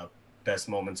best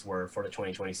moments were for the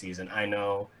 2020 season. I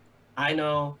know,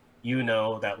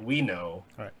 that we know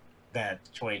All right. that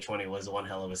 2020 was one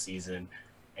hell of a season,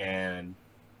 and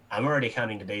I'm already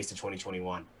counting the days to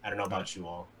 2021. I don't know All right. about you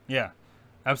all. Yeah.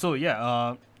 Absolutely.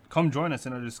 Yeah. Come join us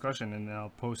in our discussion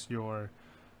and post your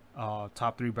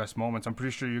top three best moments. I'm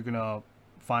pretty sure you're gonna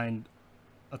find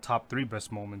a top three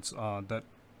best moments that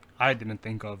I didn't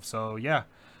think of. So yeah,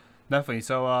 definitely.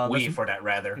 So We, for that,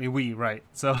 rather. we right.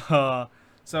 So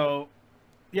so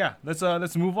yeah,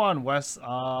 let's move on, Wes.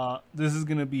 This is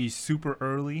gonna be super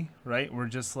early, right? We're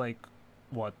just like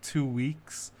what 2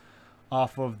 weeks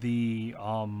off of the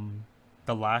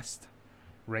last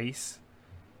race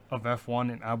of F1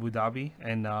 in Abu Dhabi,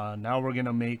 and now we're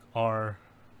gonna make our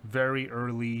very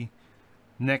early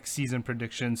next season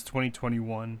predictions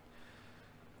 2021.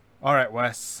 All right,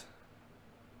 Wes.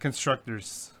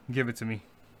 Constructors, give it to me.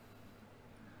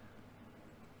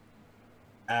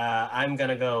 I'm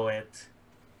gonna go with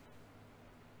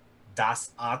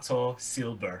Das Auto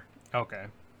Silber, Okay.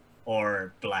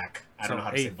 or black. I don't So know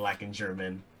how to say black in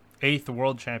German. eighth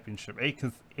world championship,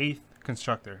 eighth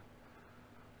constructor.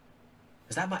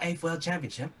 Is that my eighth world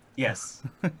championship? Yes.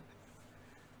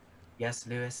 Yes,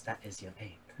 Lewis, that is your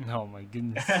eighth. Oh my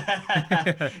goodness.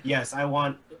 Yes, I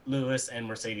want Lewis and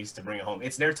Mercedes to bring it home.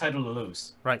 It's their title to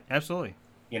lose. Right, absolutely.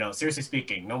 Seriously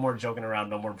speaking, no more joking around,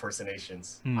 no more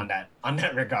impersonations Hmm. on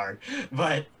that regard.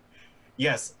 But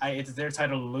yes, it's their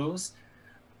title to lose.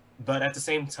 But at the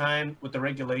same time, with the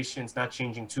regulations not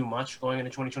changing too much going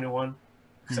into 2021,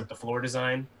 except the floor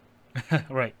design,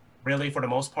 Right. really for the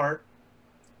most part,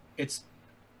 it's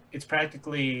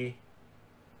practically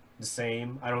the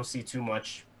same. I don't see too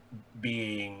much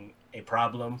being a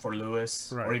problem for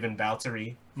Lewis or Right. even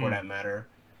Valtteri for that matter.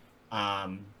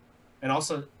 And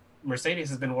also, Mercedes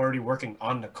has been already working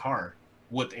on the car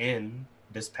within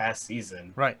this past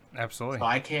season. Right, absolutely. So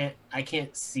I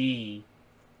can't see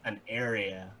an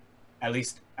area, at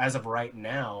least as of right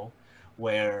now,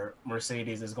 where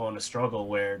Mercedes is going to struggle,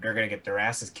 where they're going to get their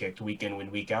asses kicked week in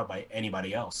and week out by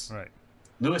anybody else. Right.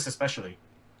 Lewis especially.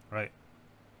 Right.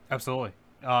 Absolutely.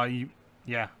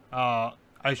 Yeah.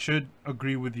 I should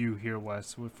agree with you here,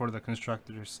 Wes, for the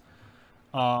constructors.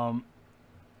 Um,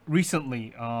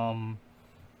 recently,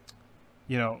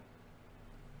 you know,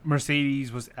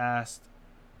 Mercedes was asked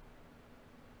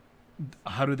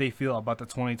how do they feel about the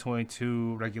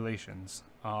 2022 regulations,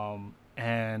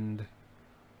 and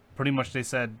pretty much they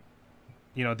said,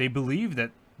 they believe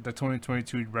that the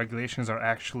 2022 regulations are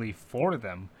actually for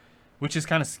them, which is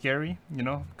kind of scary.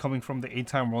 Coming from the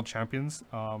eight-time world champions,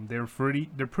 they're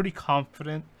pretty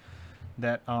confident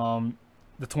that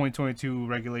the 2022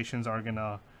 regulations are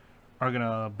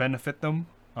gonna benefit them,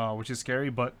 which is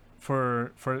scary. But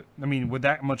with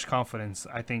that much confidence,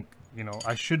 I think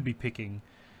I should be picking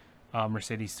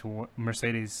Mercedes to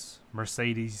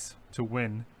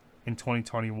win in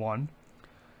 2021.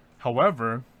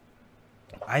 However,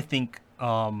 I think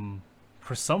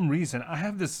for some reason I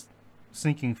have this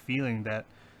sinking feeling that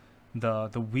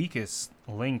the weakest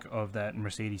link of that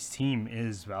Mercedes team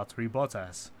is Valtteri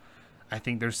Bottas. I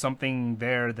think there's something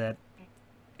there that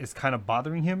is kind of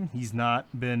bothering him. He's not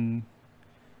been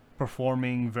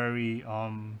performing very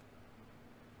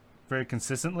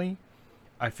consistently.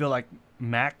 I feel like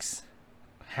Max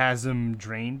has him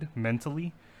drained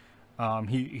mentally.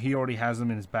 He already has him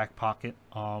in his back pocket.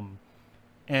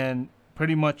 And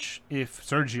pretty much if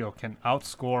Sergio can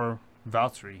outscore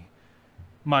Valtteri,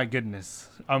 my goodness.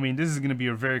 I mean, this is going to be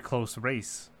a very close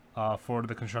race for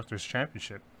the Constructors'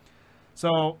 Championship.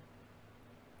 So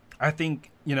I think,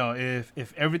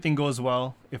 if everything goes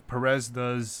well, if Perez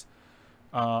does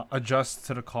adjust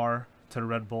to the car, to the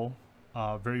Red Bull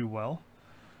very well,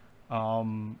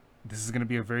 This is going to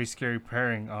be a very scary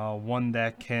pairing, one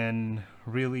that can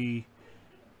really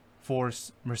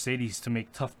force Mercedes to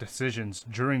make tough decisions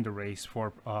during the race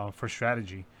for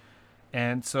strategy.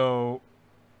 And so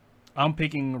I'm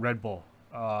picking Red Bull.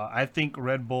 I think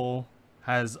Red Bull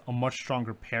has a much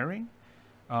stronger pairing.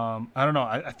 I don't know.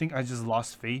 I think I just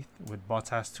lost faith with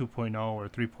Bottas 2.0 or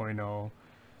 3.0.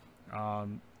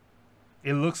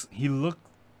 He looked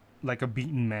like a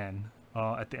beaten man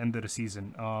at the end of the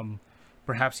season.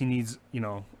 Perhaps he needs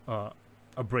a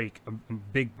break, a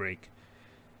big break.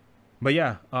 But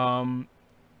yeah, I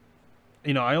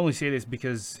only say this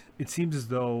because it seems as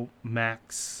though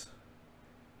Max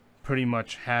pretty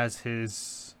much has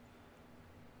his.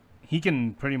 He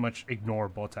can pretty much ignore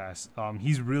Bottas.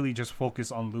 He's really just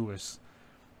focused on Lewis.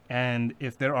 And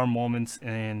if there are moments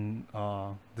in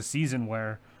the season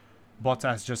where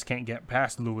Bottas just can't get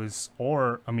past Lewis,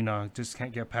 or just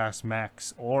can't get past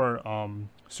Max or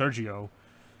Sergio,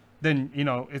 then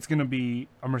it's gonna be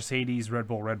a Mercedes, Red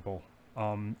Bull, Red Bull.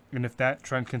 And if that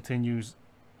trend continues,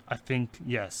 I think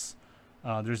yes,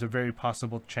 there's a very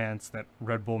possible chance that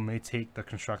Red Bull may take the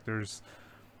constructors.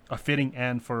 A fitting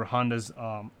end for Honda's,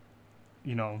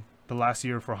 the last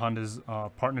year for Honda's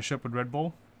partnership with Red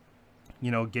Bull.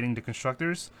 Getting the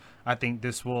constructors. I think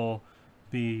this will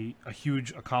be a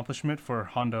huge accomplishment for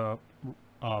Honda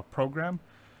program.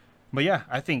 But yeah,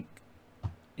 I think,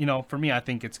 for me, I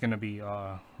think it's going to be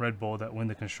Red Bull that win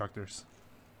the constructors.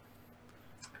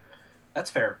 That's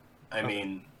fair. I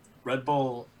mean, Red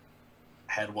Bull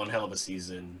had one hell of a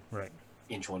season right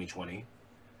in 2020.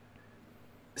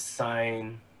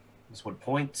 Signs would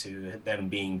point to them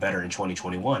being better in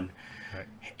 2021. Right.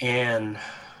 And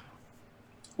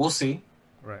we'll see.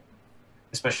 Right.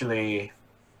 Especially,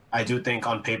 I do think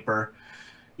on paper,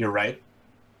 you're right,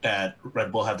 that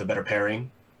Red Bull have the better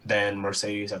pairing than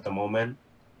Mercedes at the moment.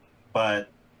 But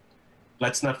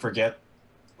let's not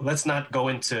go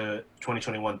into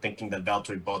 2021 thinking that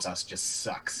Valtteri Bottas just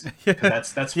sucks.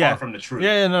 That's far from the truth.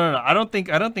 Yeah, no. I don't think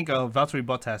Valtteri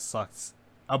Bottas sucks.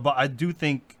 But I do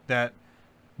think that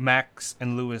Max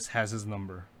and Lewis has his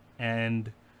number,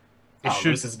 and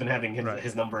Lewis has been having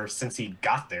his number since he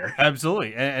got there.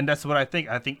 Absolutely, and that's what I think.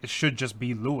 I think it should just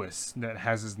be Lewis that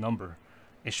has his number.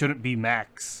 It shouldn't be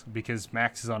Max because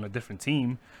Max is on a different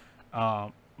team.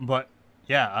 But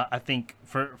yeah, I think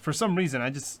for some reason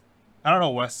I don't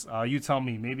know, Wes. You tell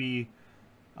me. Maybe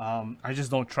I just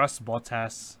don't trust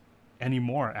Bottas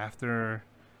anymore after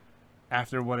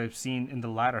what I've seen in the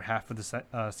latter half of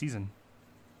the season.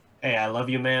 Hey, I love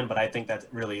you, man, but I think that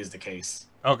really is the case.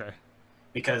 Okay.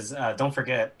 Because don't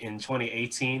forget, in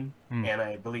 2018 and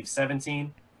I believe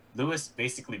 17, Lewis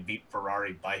basically beat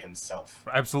Ferrari by himself.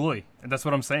 Absolutely, and that's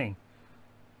what I'm saying.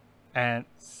 And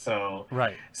so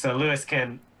right. So Lewis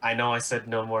can. I know I said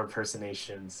no more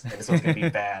impersonations, and this one's gonna be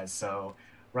bad. So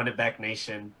Run It Back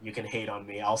Nation, you can hate on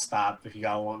me. I'll stop if you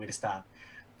all want me to stop.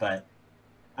 But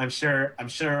I'm sure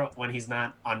when he's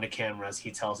not on the cameras,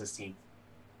 he tells his team,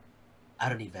 "I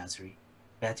don't need Valtteri.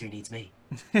 Valtteri needs me."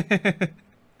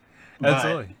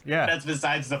 Absolutely. Yeah. That's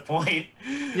besides the point.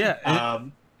 Yeah.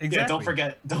 Exactly.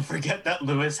 Yeah, don't forget that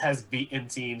Lewis has beaten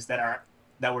teams that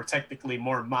were technically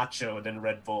more macho than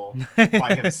Red Bull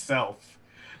by himself.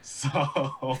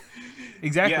 So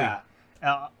exactly.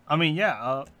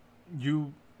 Yeah.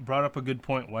 You brought up a good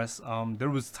point, Wes.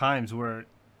 There was times where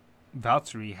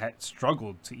Valtteri had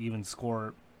struggled to even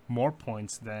score more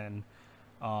points than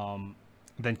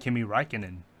Kimi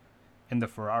Räikkönen in the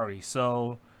Ferrari.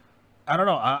 So I don't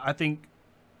know. I think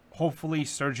hopefully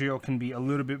Sergio can be a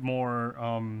little bit more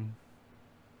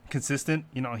consistent.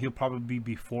 He'll probably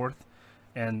be fourth,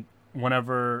 and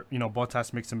whenever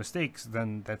Bottas makes some mistakes,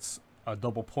 then that's a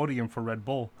double podium for Red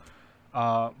Bull.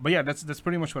 But yeah, that's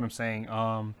pretty much what I'm saying.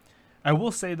 I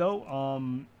will say though,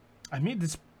 I made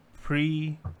this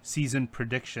pre-season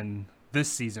prediction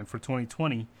this season for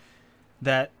 2020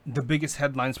 that the biggest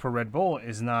headlines for Red Bull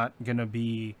is not gonna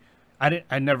be.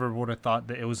 I never would have thought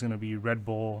that it was gonna be Red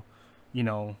Bull,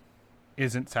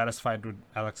 isn't satisfied with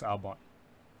Alex Albon.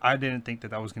 I didn't think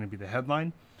that was gonna be the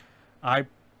headline. I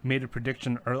made a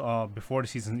prediction before the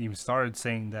season even started,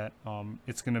 saying that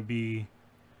it's gonna be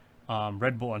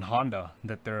Red Bull and Honda,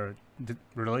 that their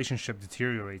relationship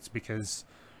deteriorates because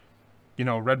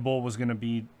Red Bull was gonna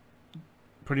be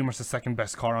pretty much the second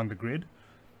best car on the grid,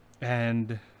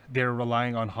 and they're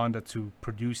relying on Honda to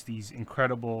produce these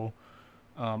incredible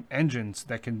engines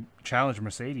that can challenge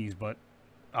Mercedes, but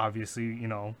obviously,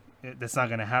 that's not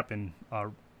going to happen.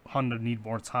 Honda need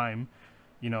more time.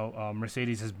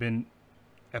 Mercedes has been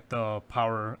at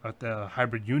the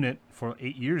hybrid unit for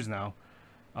 8 years now.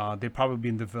 They've probably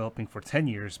been developing for 10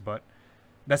 years, but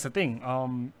that's the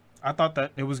thing. I thought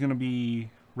that it was going to be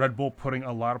Red Bull putting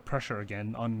a lot of pressure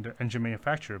again on the engine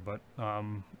manufacturer, but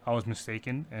I was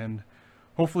mistaken. And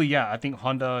hopefully, yeah, I think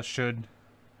Honda should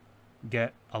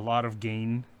get a lot of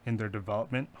gain in their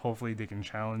development. Hopefully, they can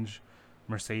challenge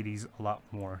Mercedes a lot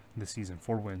more this season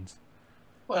for wins.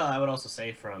 Well, I would also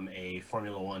say from a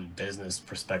Formula One business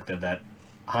perspective that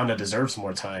Honda deserves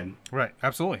more time. Right,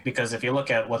 absolutely. Because if you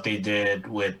look at what they did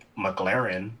with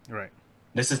McLaren, right,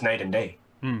 this is night and day.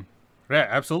 Yeah,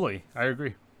 absolutely. I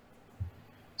agree.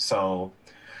 So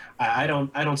I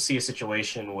don't see a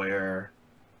situation where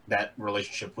that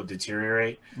relationship would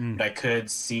deteriorate. But I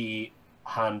could see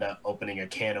Honda opening a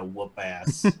can of whoop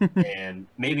ass and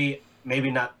maybe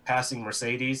not passing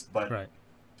Mercedes, but right.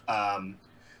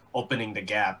 opening the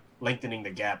gap, lengthening the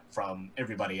gap from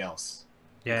everybody else,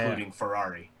 including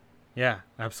Ferrari. Yeah,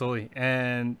 absolutely.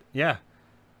 And yeah,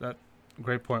 that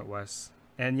great point, Wes.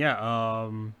 And yeah,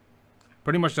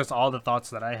 pretty much that's all the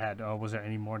thoughts that I had. Was there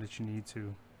any more that you need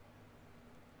to?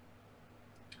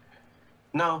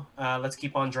 No, let's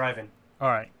keep on driving. All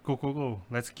right, cool.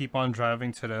 Let's keep on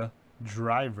driving to the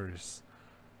drivers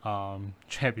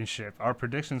championship. Our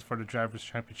predictions for the drivers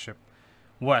championship.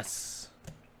 Wes,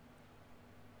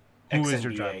 who is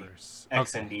your drivers?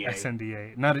 XNDA. Okay,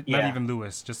 XNDA. Not even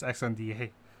Lewis, just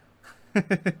XNDA.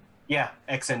 Yeah,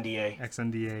 XNDA.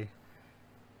 XNDA.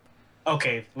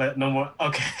 Okay, no more.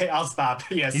 Okay, I'll stop.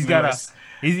 Yes, he's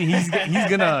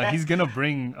gonna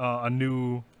bring a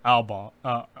new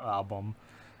album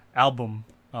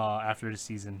after the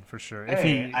season for sure.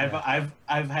 Hey,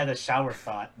 I've had a shower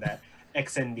thought that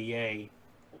XNDA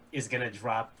is gonna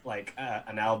drop like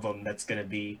an album that's gonna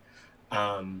be,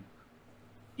 top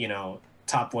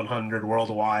 100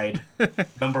 worldwide,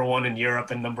 #1 in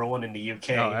Europe and #1 in the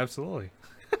UK. Oh, absolutely.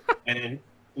 And then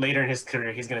later in his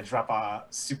career, he's gonna drop a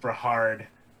super hard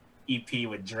EP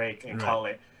with Drake and call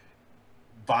it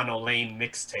Bono Lane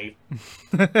Mixtape.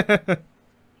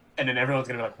 And then everyone's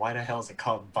gonna be like, "Why the hell is it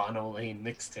called Bono Lane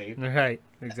Mixtape?" Right,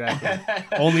 exactly.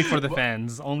 Only for the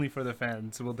fans. Only for the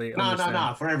fans will they understand.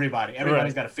 No, for everybody.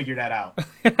 Everybody's got to figure that out.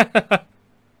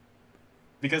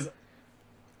 Because,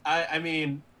 I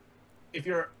mean, if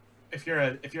you're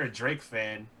a Drake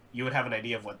fan, you would have an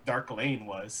idea of what Dark Lane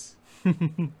was.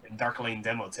 And Dark Lane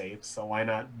demo tape. So why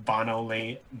not Bono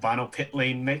Pit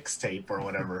Lane Mixtape or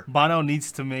whatever? Bono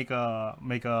needs to make an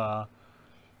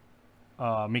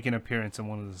appearance in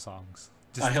one of the songs.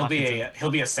 He'll be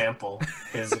a sample.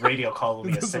 His radio call will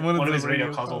be one of his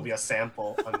radio calls will be a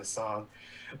sample on the song.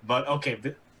 But okay,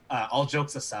 all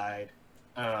jokes aside,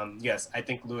 yes, I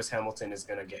think Lewis Hamilton is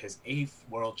gonna get his 8th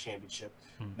world championship,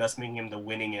 thus making him the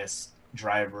winningest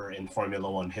driver in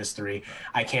Formula One history.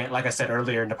 I can't, like I said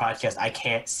earlier in the podcast, I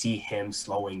can't see him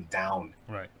slowing down.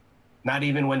 Right. Not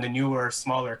even when the newer,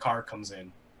 smaller car comes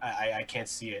in. I can't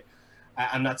see it.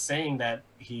 I'm not saying that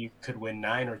he could win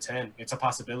 9 or 10. It's a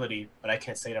possibility, but I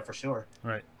can't say that for sure.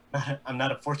 Right. I'm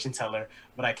not a fortune teller,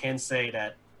 but I can say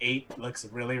that 8 looks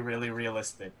really, really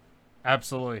realistic.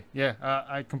 Absolutely. Yeah,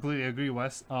 I completely agree,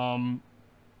 Wes.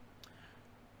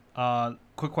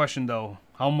 Quick question, though.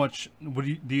 How much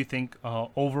do you think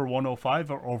over 105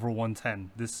 or over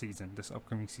 110 this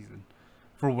upcoming season,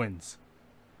 for wins?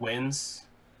 Wins?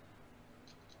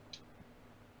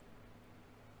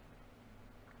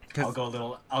 I'll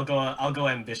go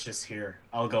ambitious here.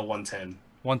 I'll go 110.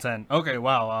 110. Okay,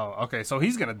 wow. Okay, so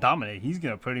he's gonna dominate. He's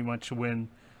gonna pretty much win.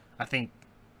 I think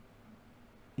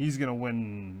he's gonna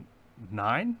win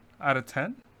 9 out of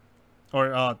 10,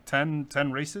 or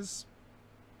 10 races.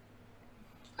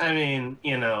 I mean,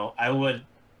 I would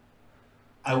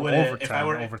over 10, if I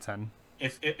were over 10.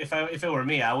 If it were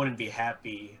me, I wouldn't be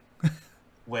happy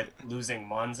with losing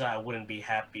Monza. I wouldn't be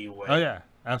happy with. Oh yeah,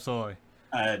 absolutely.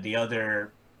 The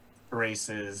other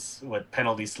races with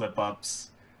penalty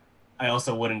slip-ups. I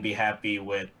also wouldn't be happy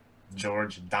with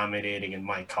George dominating in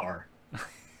my car.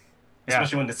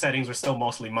 Especially when the settings were still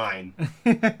mostly mine.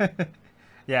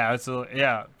 Yeah,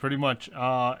 pretty much.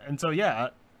 And so, yeah,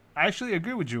 I actually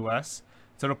agree with you, Wes,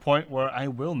 to the point where I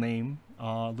will name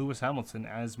Lewis Hamilton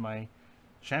as my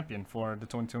champion for the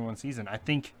 2021 season. I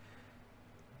think,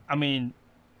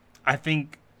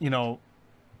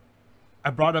 I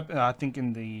brought up, I think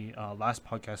in the last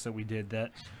podcast that we did,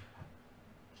 that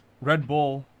Red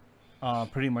Bull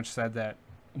pretty much said that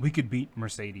we could beat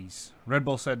Mercedes. Red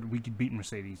Bull said we could beat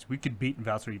Mercedes. We could beat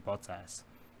Valtteri Bottas.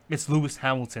 It's Lewis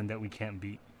Hamilton that we can't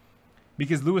beat.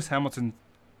 Because Lewis Hamilton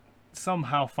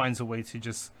somehow finds a way to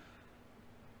just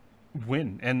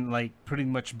win and pretty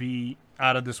much be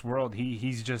out of this world.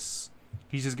 He's just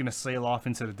gonna sail off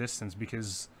into the distance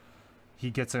because he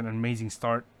gets an amazing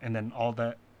start, and then all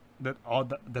that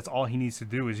that's all he needs to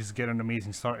do is just get an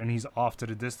amazing start, and he's off to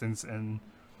the distance, and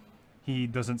he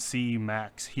doesn't see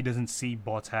Max, he doesn't see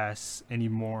Bottas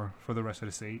anymore for the rest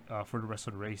of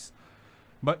the race.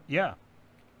 But yeah,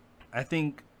 I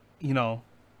think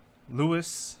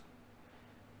Lewis.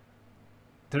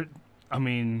 There, I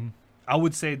mean, I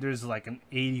would say there's like an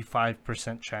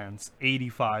 85% chance,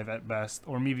 85 at best,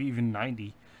 or maybe even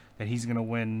 90, that he's gonna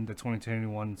win the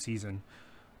 2021 season.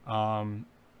 Um,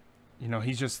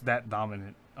 he's just that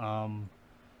dominant.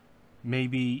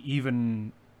 Maybe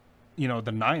even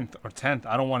the ninth or 10th.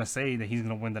 I don't want to say that he's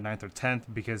gonna win the ninth or 10th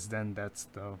because then that's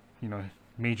the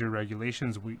major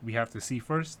regulations we have to see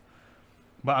first.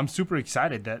 But I'm super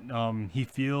excited that he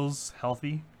feels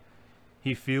healthy.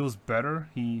 He feels better.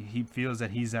 He feels that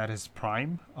he's at his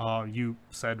prime. You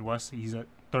said, Wes, he's at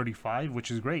 35, which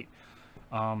is great.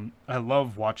 I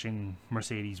love watching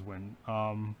Mercedes win.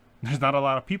 There's not a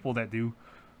lot of people that do,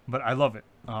 but I love it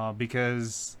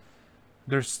because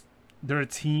they're a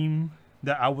team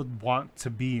that I would want to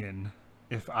be in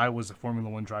if I was a Formula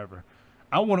One driver.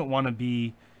 I wouldn't want to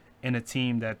be in a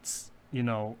team that's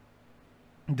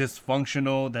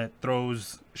dysfunctional, that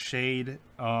throws shade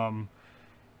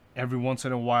every once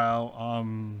in a while,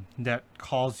 that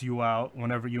calls you out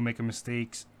whenever you make a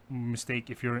mistake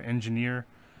if you're an engineer.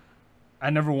 I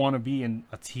never want to be in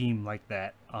a team like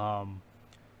that.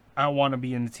 I want to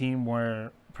be in a team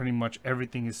where pretty much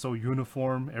everything is so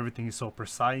uniform, everything is so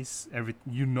precise,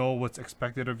 what's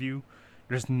expected of you.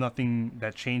 There's nothing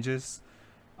that changes,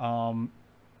 and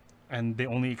they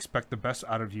only expect the best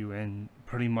out of you. And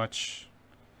pretty much,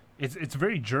 it's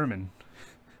very German,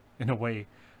 in a way.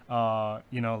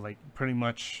 Like pretty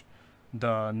much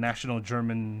the national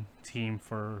German team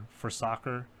for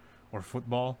soccer or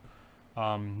football.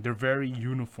 They're very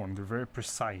uniform, they're very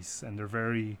precise, and they're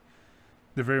very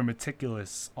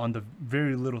meticulous on the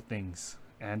very little things.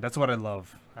 And that's what I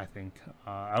love, I think.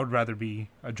 I would rather be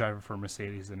a driver for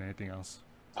Mercedes than anything else.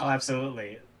 Oh,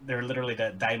 absolutely. They're literally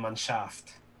the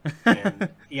Diamannschaft. And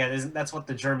yeah, that's what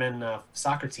the German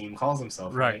soccer team calls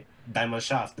themselves, right?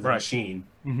 Diamannschaft, the machine.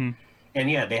 Mm-hmm. And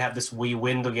yeah, they have this "we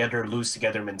win together, lose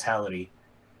together" mentality,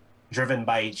 driven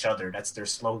by each other. That's their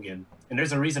slogan, and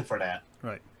there's a reason for that.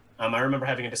 Right. I remember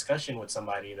having a discussion with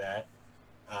somebody that,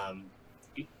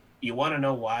 you want to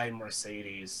know why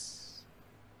Mercedes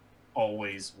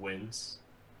always wins?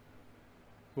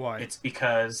 Why? It's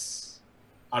because,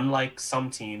 unlike some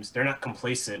teams, they're not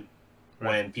complacent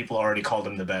when people already call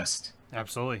them the best.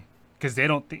 Absolutely, because they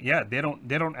don't.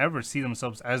 They don't ever see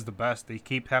themselves as the best.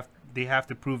 They have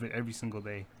to prove it every single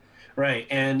day. Right,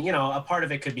 and a part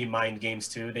of it could be mind games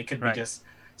too. They could be just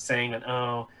saying that,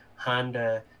 oh,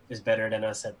 Honda is better than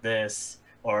us at this,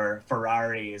 or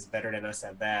Ferrari is better than us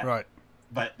at that. Right.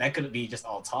 But that could be just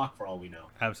all talk for all we know.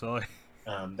 Absolutely.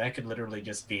 That could literally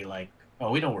just be like,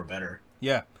 oh, we know we're better.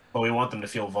 Yeah. But we want them to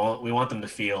feel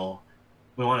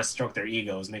we want to stroke their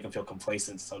egos, make them feel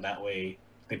complacent, so that way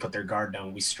they put their guard down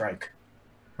when we strike.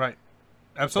 Right.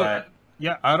 Absolutely.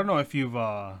 Yeah, I don't know if you've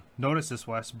noticed this,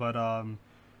 Wes, but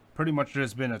pretty much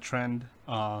there's been a trend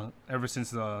ever since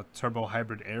the turbo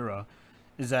hybrid era,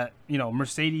 is that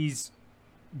Mercedes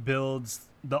builds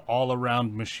the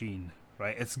all-around machine,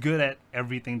 right? It's good at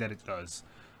everything that it does.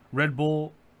 Red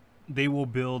Bull, they will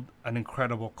build an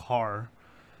incredible car,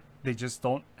 they just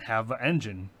don't have an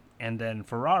engine. And then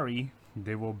Ferrari,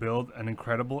 they will build an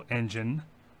incredible engine,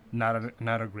 not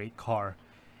a great car.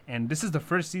 And this is the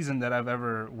first season that I've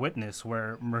ever witnessed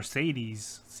where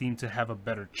Mercedes seem to have a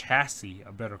better chassis,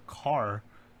 a better car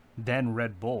than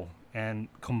Red Bull. And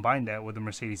combine that with the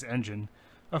Mercedes engine,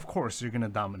 of course, you're going to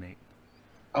dominate.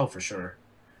 Oh, for sure.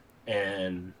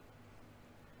 And,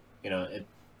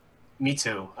 me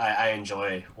too. I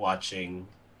enjoy watching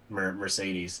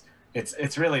Mercedes.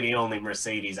 It's really the only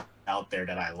Mercedes out there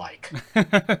that I like.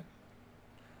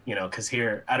 Because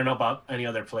here, I don't know about any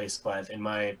other place, but in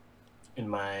my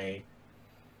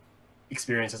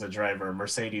experience as a driver,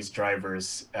 Mercedes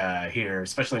drivers here,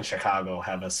 especially in Chicago,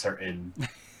 have a certain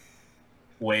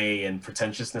way and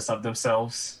pretentiousness of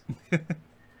themselves.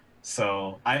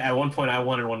 So at one point I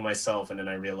wanted one myself, and then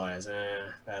I realized,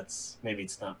 maybe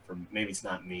it's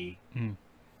not me. Mm.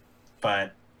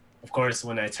 But of course,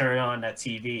 when I turn on that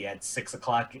TV at 6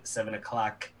 o'clock, 7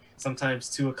 o'clock, sometimes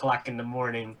 2 o'clock in the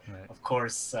morning, right. Of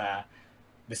course,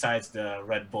 besides the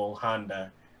Red Bull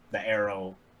Honda, the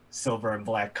Aero silver and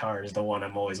black car is the one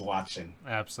I'm always watching.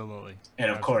 Absolutely. And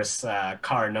of course,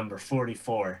 car number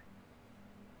 44.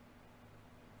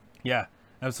 Yeah,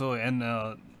 absolutely. And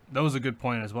that was a good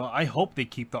point as well. I hope they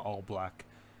keep the all black.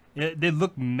 They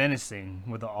look menacing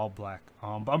with the all black.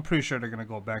 But I'm pretty sure they're going to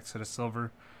go back to the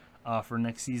silver for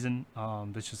next season.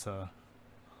 That's just a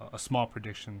a small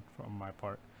prediction from my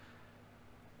part.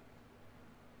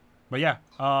 But yeah,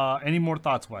 any more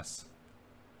thoughts, Wes?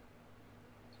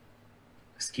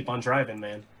 Just keep on driving,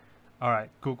 man. All right,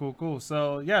 cool.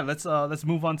 So yeah, let's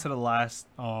move on to the last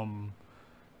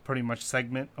pretty much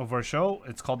segment of our show.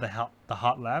 It's called the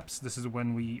hot laps. This is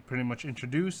when we pretty much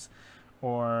introduce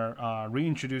or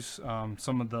reintroduce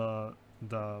some of the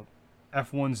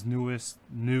F1's newest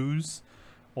news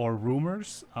or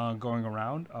rumors going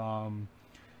around.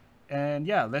 And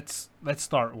yeah, let's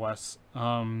start, Wes.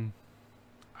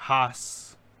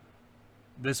 Haas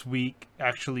this week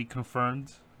actually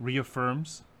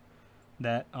reaffirms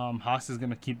that Haas is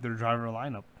going to keep their driver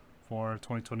lineup for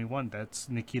 2021. That's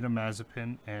Nikita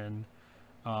Mazepin and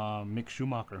Mick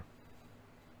Schumacher.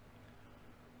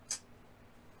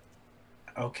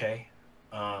 Okay.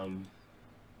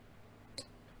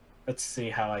 Let's see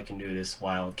how I can do this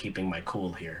while keeping my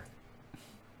cool here.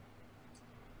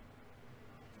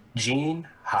 Gene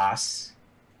Haas,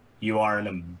 you are an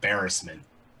embarrassment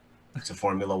to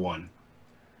Formula One.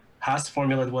 Haas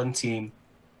Formula One team,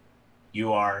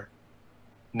 you are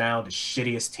now the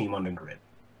shittiest team on the grid.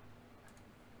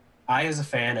 I, as a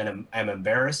fan, and I'm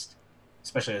embarrassed,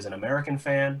 especially as an American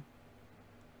fan.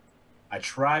 I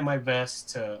try my best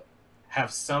to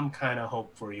have some kind of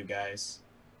hope for you guys,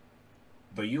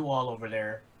 but you all over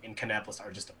there in Kannapolis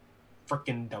are just a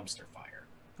freaking dumpster fire.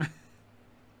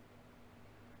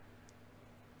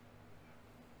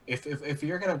 if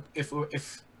you're gonna if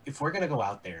we're gonna go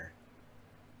out there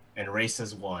and race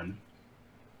as one,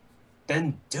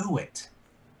 then do it.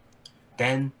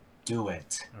 Then do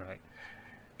it. All right.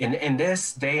 In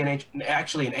this day and age,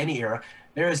 actually in any era,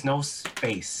 there is no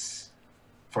space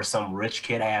for some rich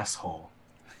kid asshole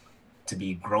to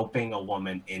be groping a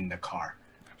woman in the car.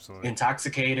 Absolutely.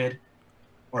 Intoxicated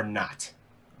or not.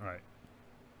 All right.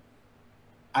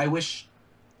 I wish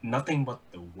nothing but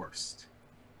the worst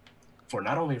for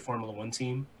not only the Formula One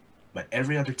team, but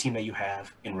every other team that you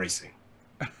have in racing.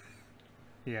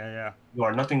 Yeah. You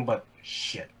are nothing but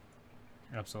shit.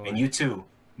 Absolutely. And you too,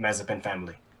 Mazepin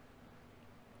family.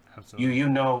 Absolutely. You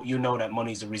know that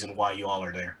money's the reason why you all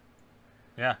are there.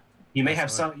 Yeah. You may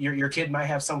have your kid might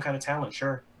have some kind of talent,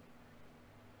 sure.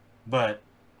 But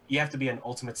you have to be an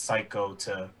ultimate psycho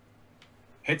to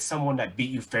hit someone that beat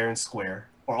you fair and square,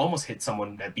 or almost hit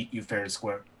someone that beat you fair and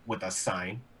square with a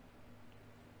sign.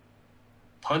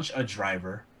 Punch a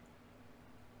driver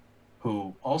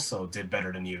who also did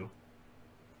better than you.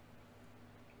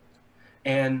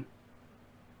 And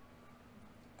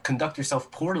conduct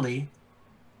yourself poorly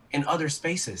in other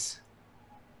spaces,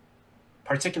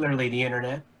 particularly the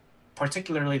internet,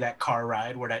 particularly that car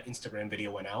ride where that Instagram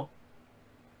video went out.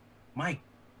 My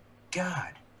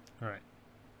God. All right.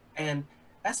 And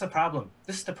that's the problem.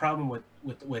 This is the problem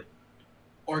with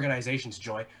organizations,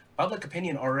 Joy. Public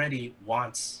opinion already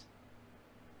wants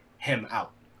him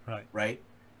out. Right. Right?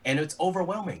 And it's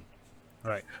overwhelming.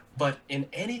 Right. But in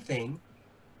anything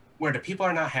where the people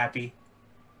are not happy,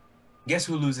 guess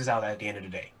who loses out at the end of the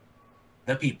day?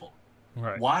 The people.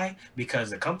 Right. Why? Because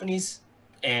the companies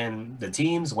and the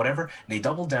teams, whatever, they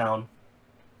double down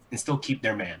and still keep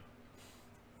their man.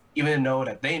 Even though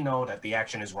that they know that the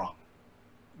action is wrong.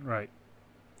 Right.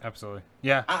 Absolutely.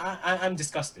 Yeah. I'm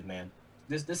disgusted, man.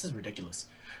 This is ridiculous.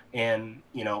 And,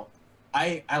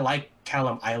 I like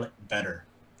Callum Ilott better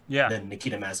than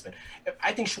Nikita Mazepin.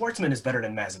 I think Schwartzman is better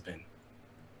than Mazepin.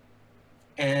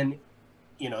 And,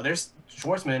 there's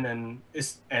Schwartzman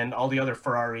and all the other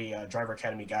Ferrari Driver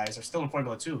Academy guys are still in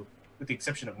Formula 2, with the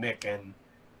exception of Mick and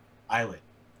Ilott.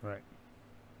 Right.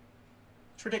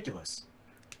 It's ridiculous.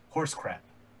 Horse crap.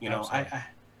 Absolutely.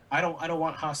 I don't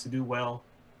want Haas to do well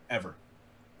ever.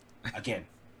 Again.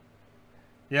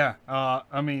 Yeah.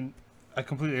 I mean, I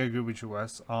completely agree with you,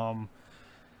 Wes.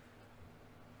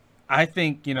 I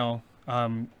think you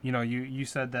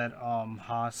said that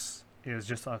Haas is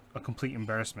just a complete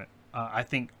embarrassment. I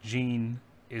think Gene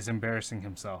is embarrassing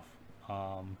himself,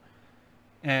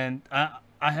 and I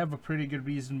have a pretty good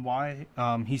reason why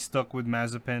he stuck with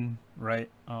Mazepin, right?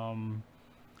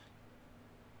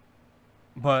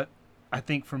 But I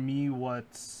think for me,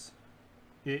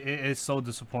 it is so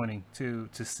disappointing to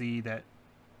see that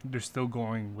they're still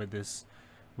going with this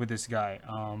guy.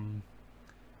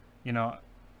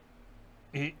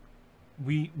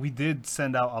 We did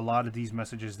send out a lot of these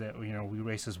messages that we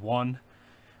race as one.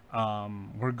 We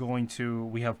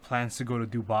have plans to go to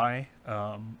Dubai,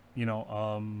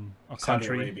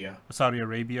 Saudi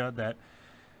Arabia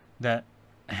that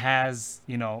has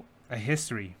a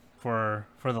history for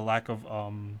the lack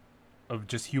of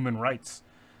just human rights,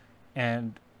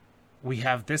 and we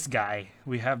have this guy,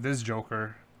 we have this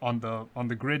joker on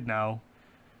the grid now,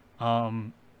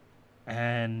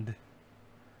 And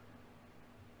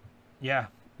yeah,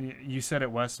 you said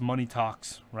it, Wes. Money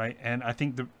talks, right? And I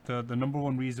think the number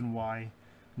one reason why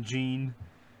Gene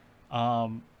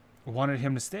wanted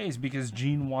him to stay is because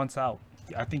Gene wants out.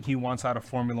 I think he wants out of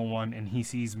Formula One, and he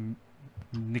sees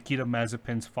Nikita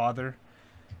Mazepin's father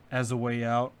as a way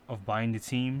out of buying the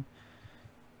team.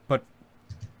 But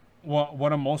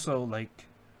what I'm also like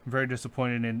very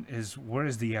disappointed in is where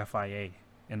is the FIA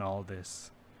in all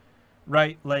this,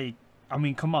 right? Like, I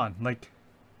mean, come on, like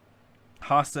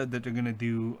Haas said that they're gonna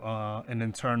do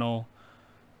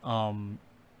um,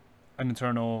 an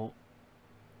internal,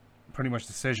 pretty much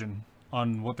decision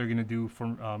on what they're gonna do for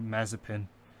Mazepin.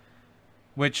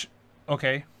 Which,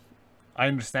 okay, I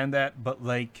understand that, but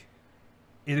like,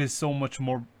 it is so much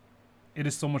more. It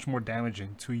is so much more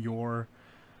damaging to your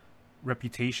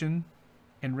reputation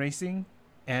in racing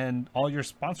and all your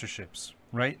sponsorships.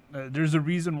 Right? There's a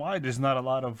reason why there's not a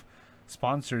lot of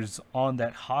sponsors on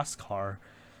that Haas car,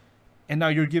 and now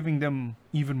you're giving them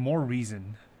even more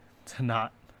reason to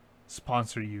not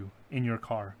sponsor you in your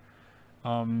car,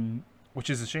 which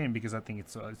is a shame because I think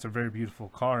it's a very beautiful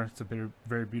car. It's a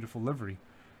very beautiful livery,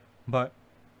 but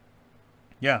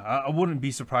yeah, I wouldn't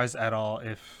be surprised at all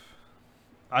if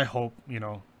I hope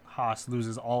Haas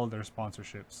loses all of their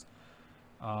sponsorships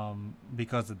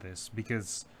because of this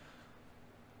because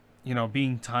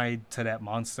being tied to that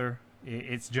monster,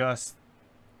 it's just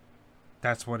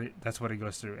that's what it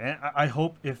goes through. And I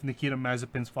hope if Nikita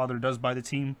Mazepin's father does buy the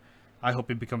team, I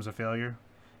hope it becomes a failure.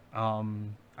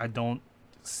 I don't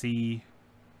see.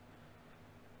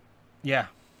 Yeah,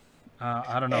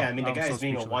 I don't Hey, know. I mean, the I'm so guy's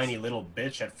being a speechless. whiny little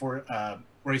bitch at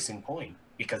Racing Point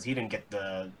because he didn't get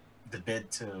the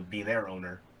bid to be their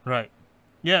owner. Right.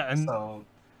 Yeah, So,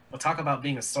 we'll talk about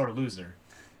being a sore loser.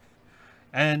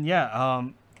 and yeah,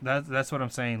 that's what I'm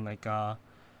saying. Like,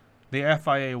 the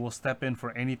FIA will step in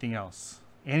for anything else,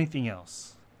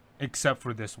 except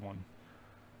for this one.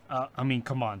 I mean,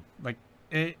 come on, like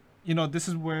it. This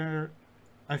is where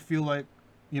I feel like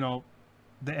you know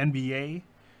the NBA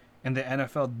and the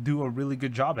NFL do a really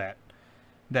good job at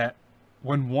that.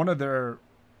 When one of their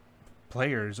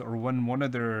players or when one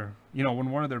of their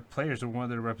players or one of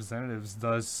their representatives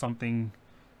does something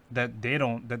that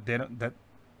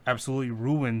absolutely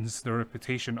ruins the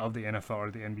reputation of the NFL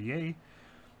or the NBA.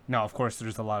 Now, of course,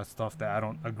 there's a lot of stuff that I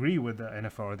don't agree with the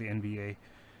NFL or the NBA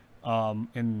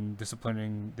in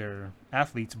disciplining their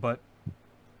athletes, but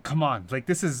come on, like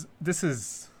this is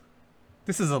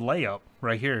a layup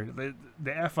right here.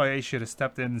 The FIA should have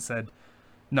stepped in and said,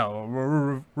 "No,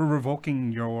 we're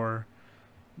revoking your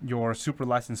super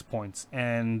license points,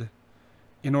 and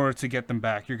in order to get them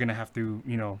back, you're gonna have to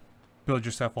build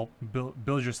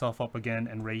yourself up again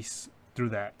and race through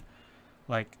that."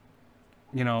 Like,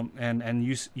 and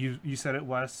you said it,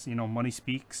 Wes. Money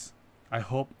speaks.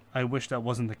 I wish that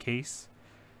wasn't the case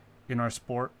in our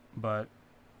sport, but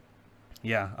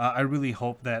yeah, I really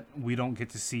hope that we don't get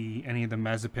to see any of the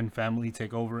Mazepin family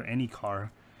take over any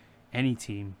car, any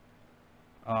team.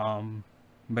 Um,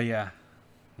 but yeah,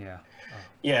 yeah,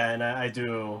 Yeah, and I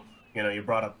do. You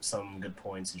brought up some good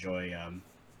points, Joy.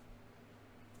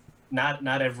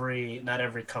 Not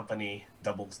every company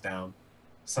doubles down.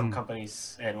 Some mm,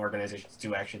 companies and organizations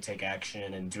do actually take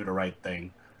action and do the right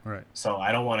thing. right, So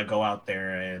I don't want to go out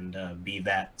there and be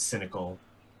that cynical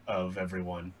of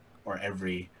everyone or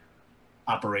every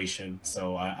operation.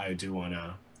 So I do want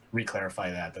to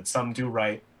reclarify that some do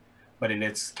right, but in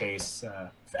this case,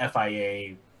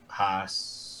 FIA,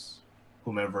 Haas,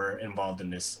 whomever involved in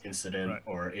this incident right,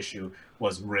 or issue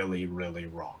was really, really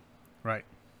wrong. right,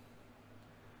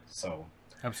 So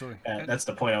absolutely, that's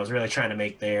the point I was really trying to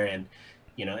make there. And,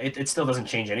 it still doesn't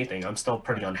change anything. I'm still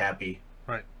pretty right, unhappy.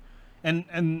 right,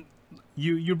 and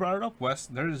you brought it up, Wes.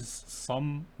 There's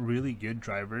some really good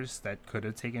drivers that could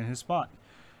have taken his spot.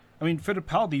 I mean,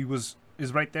 Fittipaldi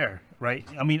is right there, right?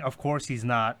 I mean, of course, he's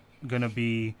not gonna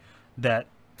be that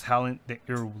talent that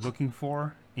you're looking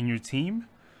for in your team,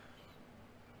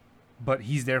 but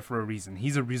he's there for a reason.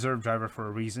 He's a reserve driver for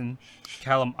a reason.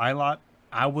 Callum Ilott,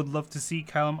 I would love to see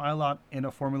Callum Ilott in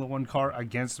a Formula One car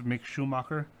against Mick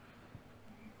Schumacher.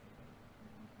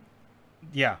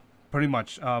 Yeah, pretty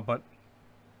much. But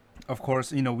of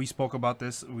course, we spoke about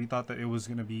this. We thought that it was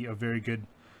going to be a very good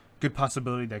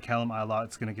possibility that Callum Ilott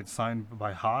is going to get signed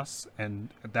by Haas, and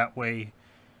that way,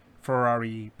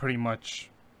 Ferrari pretty much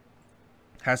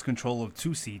has control of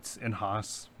two seats in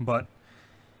Haas. But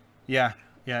yeah,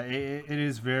 yeah, it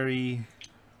is very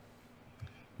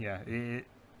yeah. It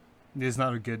is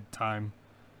not a good time.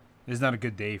 It's not a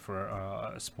good day for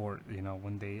a sport.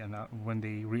 When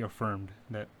they reaffirmed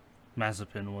that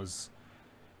Mazepin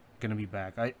gonna be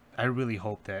back. I really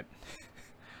hope that.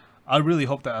 I really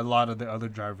hope that a lot of the other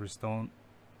drivers don't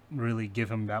really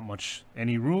give him that much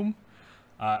any room.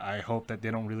 I hope that they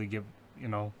don't really give they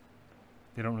don't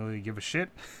really give a shit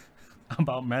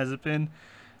about Mazepin.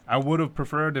 I would have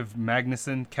preferred if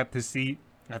Magnussen kept his seat.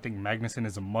 I think Magnussen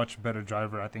is a much better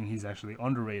driver. I think he's actually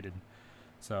underrated.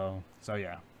 So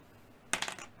yeah.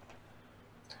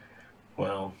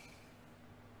 Well,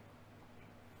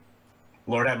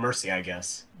 Lord have mercy, I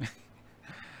guess.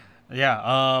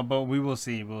 Yeah, but we will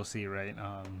see. We'll see, right?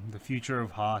 The future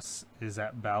of Haas is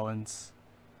at balance.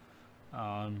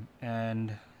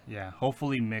 And yeah,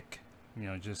 hopefully Mick,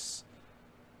 just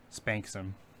spanks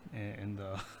him in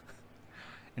the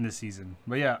in the season.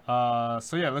 But yeah,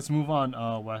 so yeah, let's move on,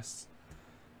 Wes.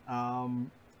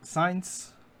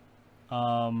 Sainz,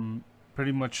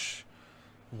 pretty much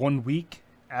 1 week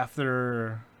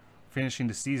after finishing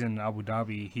the season in Abu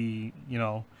Dhabi, he,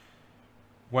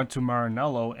 went to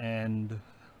Maranello and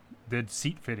did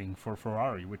seat fitting for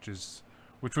Ferrari, which was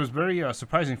very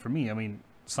surprising for me. I mean,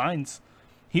 Sainz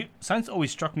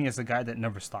always struck me as a guy that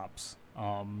never stops.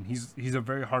 He's a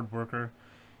very hard worker.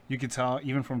 You could tell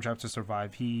even from Drive to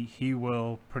Survive, he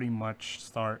will pretty much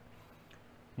start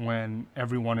when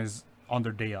everyone is on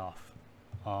their day off,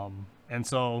 and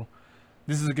so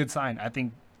this is a good sign. I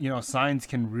think Sainz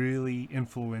can really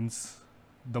influence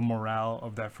the morale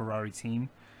of that Ferrari team,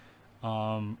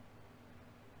 and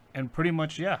pretty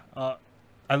much I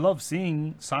love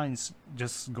seeing Sainz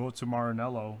just go to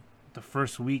Maranello the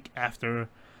first week after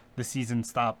the season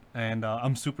stopped, and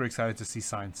I'm super excited to see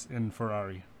Sainz in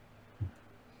Ferrari.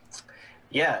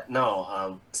 Yeah,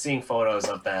 no, seeing photos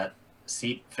of that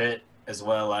seat fit as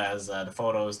well as the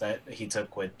photos that he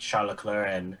took with Charles Leclerc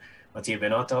and Mattia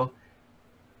Binotto,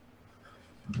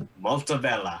 molto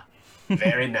bella,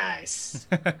 very nice.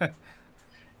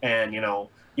 And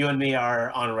you and me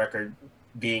are on record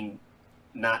being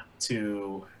not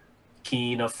too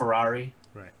keen of Ferrari,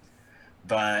 Right.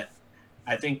 but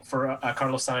I think for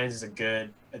Carlos Sainz is a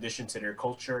good addition to their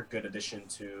culture, good addition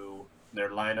to their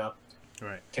lineup.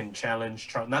 Right. Can challenge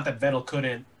Charles. Not that Vettel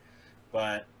couldn't,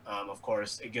 but of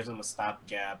course it gives him a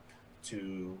stopgap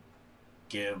to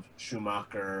give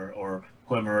Schumacher or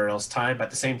whoever else time. But at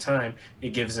the same time, it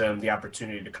gives them the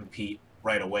opportunity to compete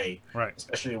right away. Right.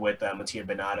 Especially with Mattia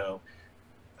Binotto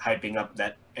hyping up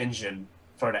that engine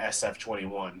for the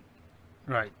SF21.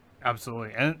 Right.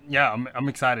 Absolutely. And yeah, I'm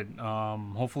excited.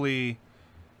 Hopefully,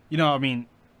 I mean,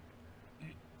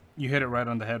 you hit it right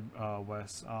on the head,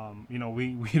 Wes. We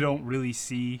don't really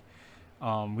see,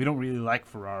 we don't really like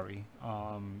Ferrari,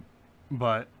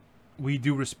 but we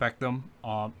do respect them.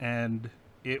 And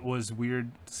it was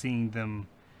weird seeing them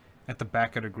at the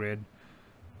back of the grid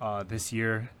this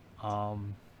year.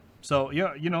 So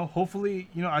yeah, hopefully,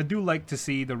 I do like to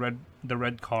see the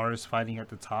red cars fighting at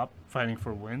the top, fighting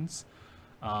for wins.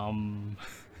 Um,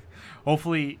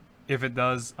 Hopefully, if it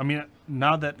does, I mean,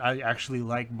 now that I actually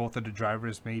like both of the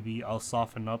drivers, maybe I'll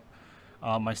soften up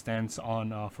my stance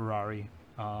on Ferrari.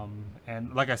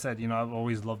 And like I said, I've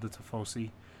always loved the Tifosi.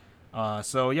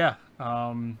 So yeah,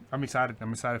 I'm excited.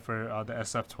 I'm excited for the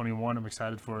SF21. I'm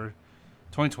excited for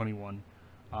 2021.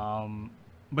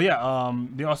 But yeah,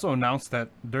 they also announced that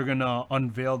they're gonna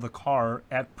unveil the car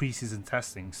at preseason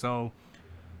testing. So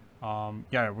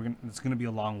yeah, it's gonna be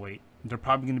a long wait. They're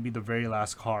probably gonna be the very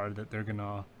last car that they're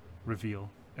gonna reveal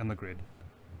in the grid.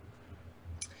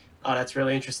 Oh, that's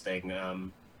really interesting.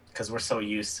 Because we're so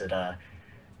used to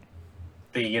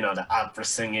the opera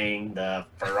singing, the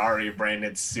Ferrari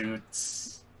branded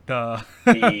suits, The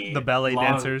the the ballet long,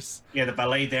 dancers. yeah, the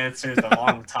ballet dancers, the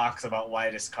long talks about why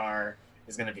this car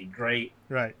is going to be great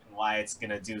Right. and why it's going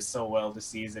to do so well this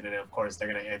season. And of course, they're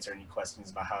going to answer any questions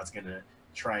about how it's going to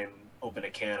try and open a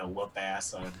can of whoop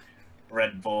ass on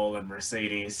Red Bull and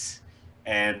Mercedes.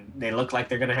 And they look like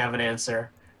they're going to have an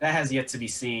answer. That has yet to be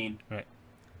seen. Right.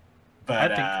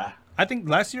 But I think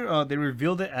last year they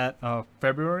revealed it at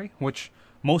February, which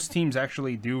most teams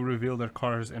actually do reveal their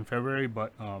cars in February,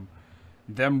 but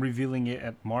them revealing it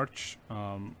at March,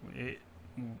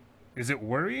 is it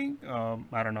worrying?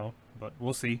 I don't know, but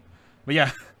we'll see. But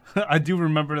yeah, I do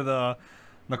remember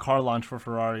the car launch for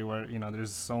Ferrari where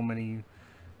there's so many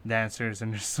dancers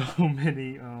and there's so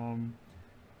many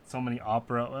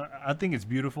opera. I think it's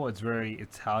beautiful. It's very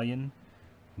Italian,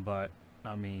 but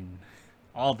I mean,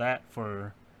 all that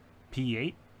for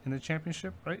P8 in the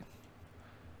championship, right?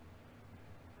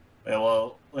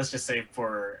 well, let's just say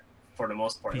for the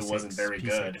most part, P6, it wasn't very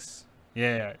good. P6.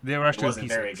 Yeah, they were It actually wasn't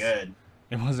P6. very good.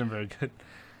 It wasn't very good.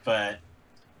 But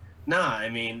nah, I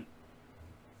mean,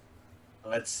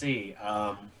 let's see.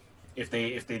 If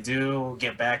they do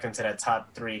get back into that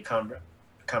top three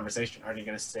conversation. Are they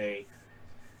going to say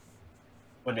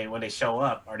when they show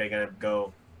up? Are they going to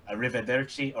go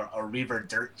arrivederci or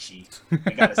arrivederci?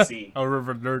 We got to see.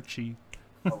 Arrivederci.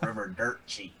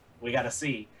 Arrivederci. We got to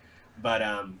see. But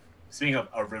speaking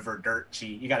of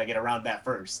arrivederci, you got to get around that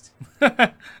first.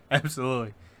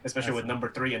 Absolutely. Especially with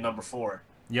number 3 and number 4.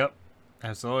 Yep.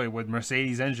 Absolutely. With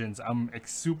Mercedes engines, I'm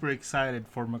super excited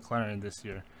for McLaren this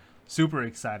year. Super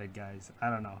excited, guys. I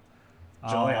don't know.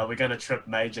 Joy, are we going to trip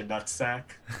Major Nutsack?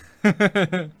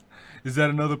 Is that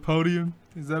another podium?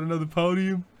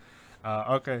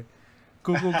 Okay.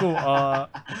 Cool.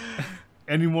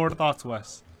 Any more thoughts,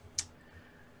 Wes?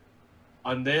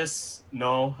 On this,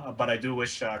 no, but I do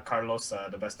wish Carlos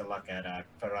the best of luck at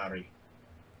Ferrari.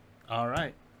 All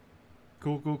right.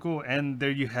 Cool. And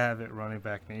there you have it, Running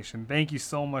Back Nation. Thank you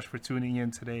so much for tuning in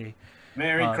today.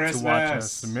 Merry Christmas. To watch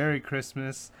us. Merry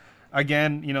Christmas.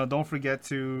 Again, don't forget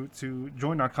to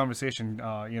join our conversation.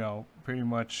 Pretty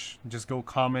much just go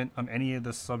comment on any of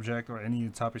the subject or any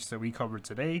of the topics that we covered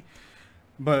today.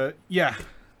 But yeah,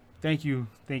 thank you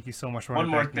so much,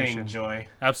 Running Back Nation. One more thing, Joy.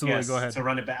 Absolutely, yes, go ahead. To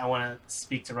run it back, I want to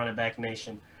speak to Running Back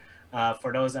Nation.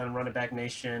 For those on Running Back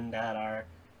Nation that are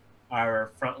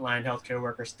our frontline healthcare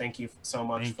workers, thank you so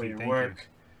much for your work,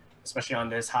 especially on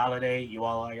this holiday. You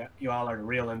all are the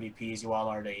real MVPs. You all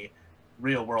are the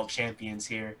real world champions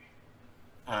here.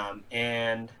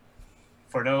 And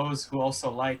for those who also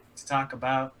like to talk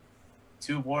about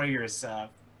two warriors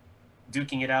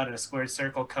duking it out in a squared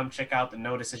circle, come check out the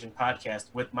No Decision podcast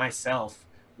with myself,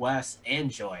 Wes,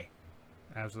 and Joy.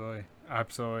 Absolutely.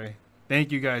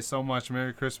 Thank you guys so much.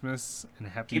 Merry Christmas and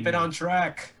happy. Keep it on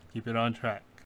track. Keep it on track.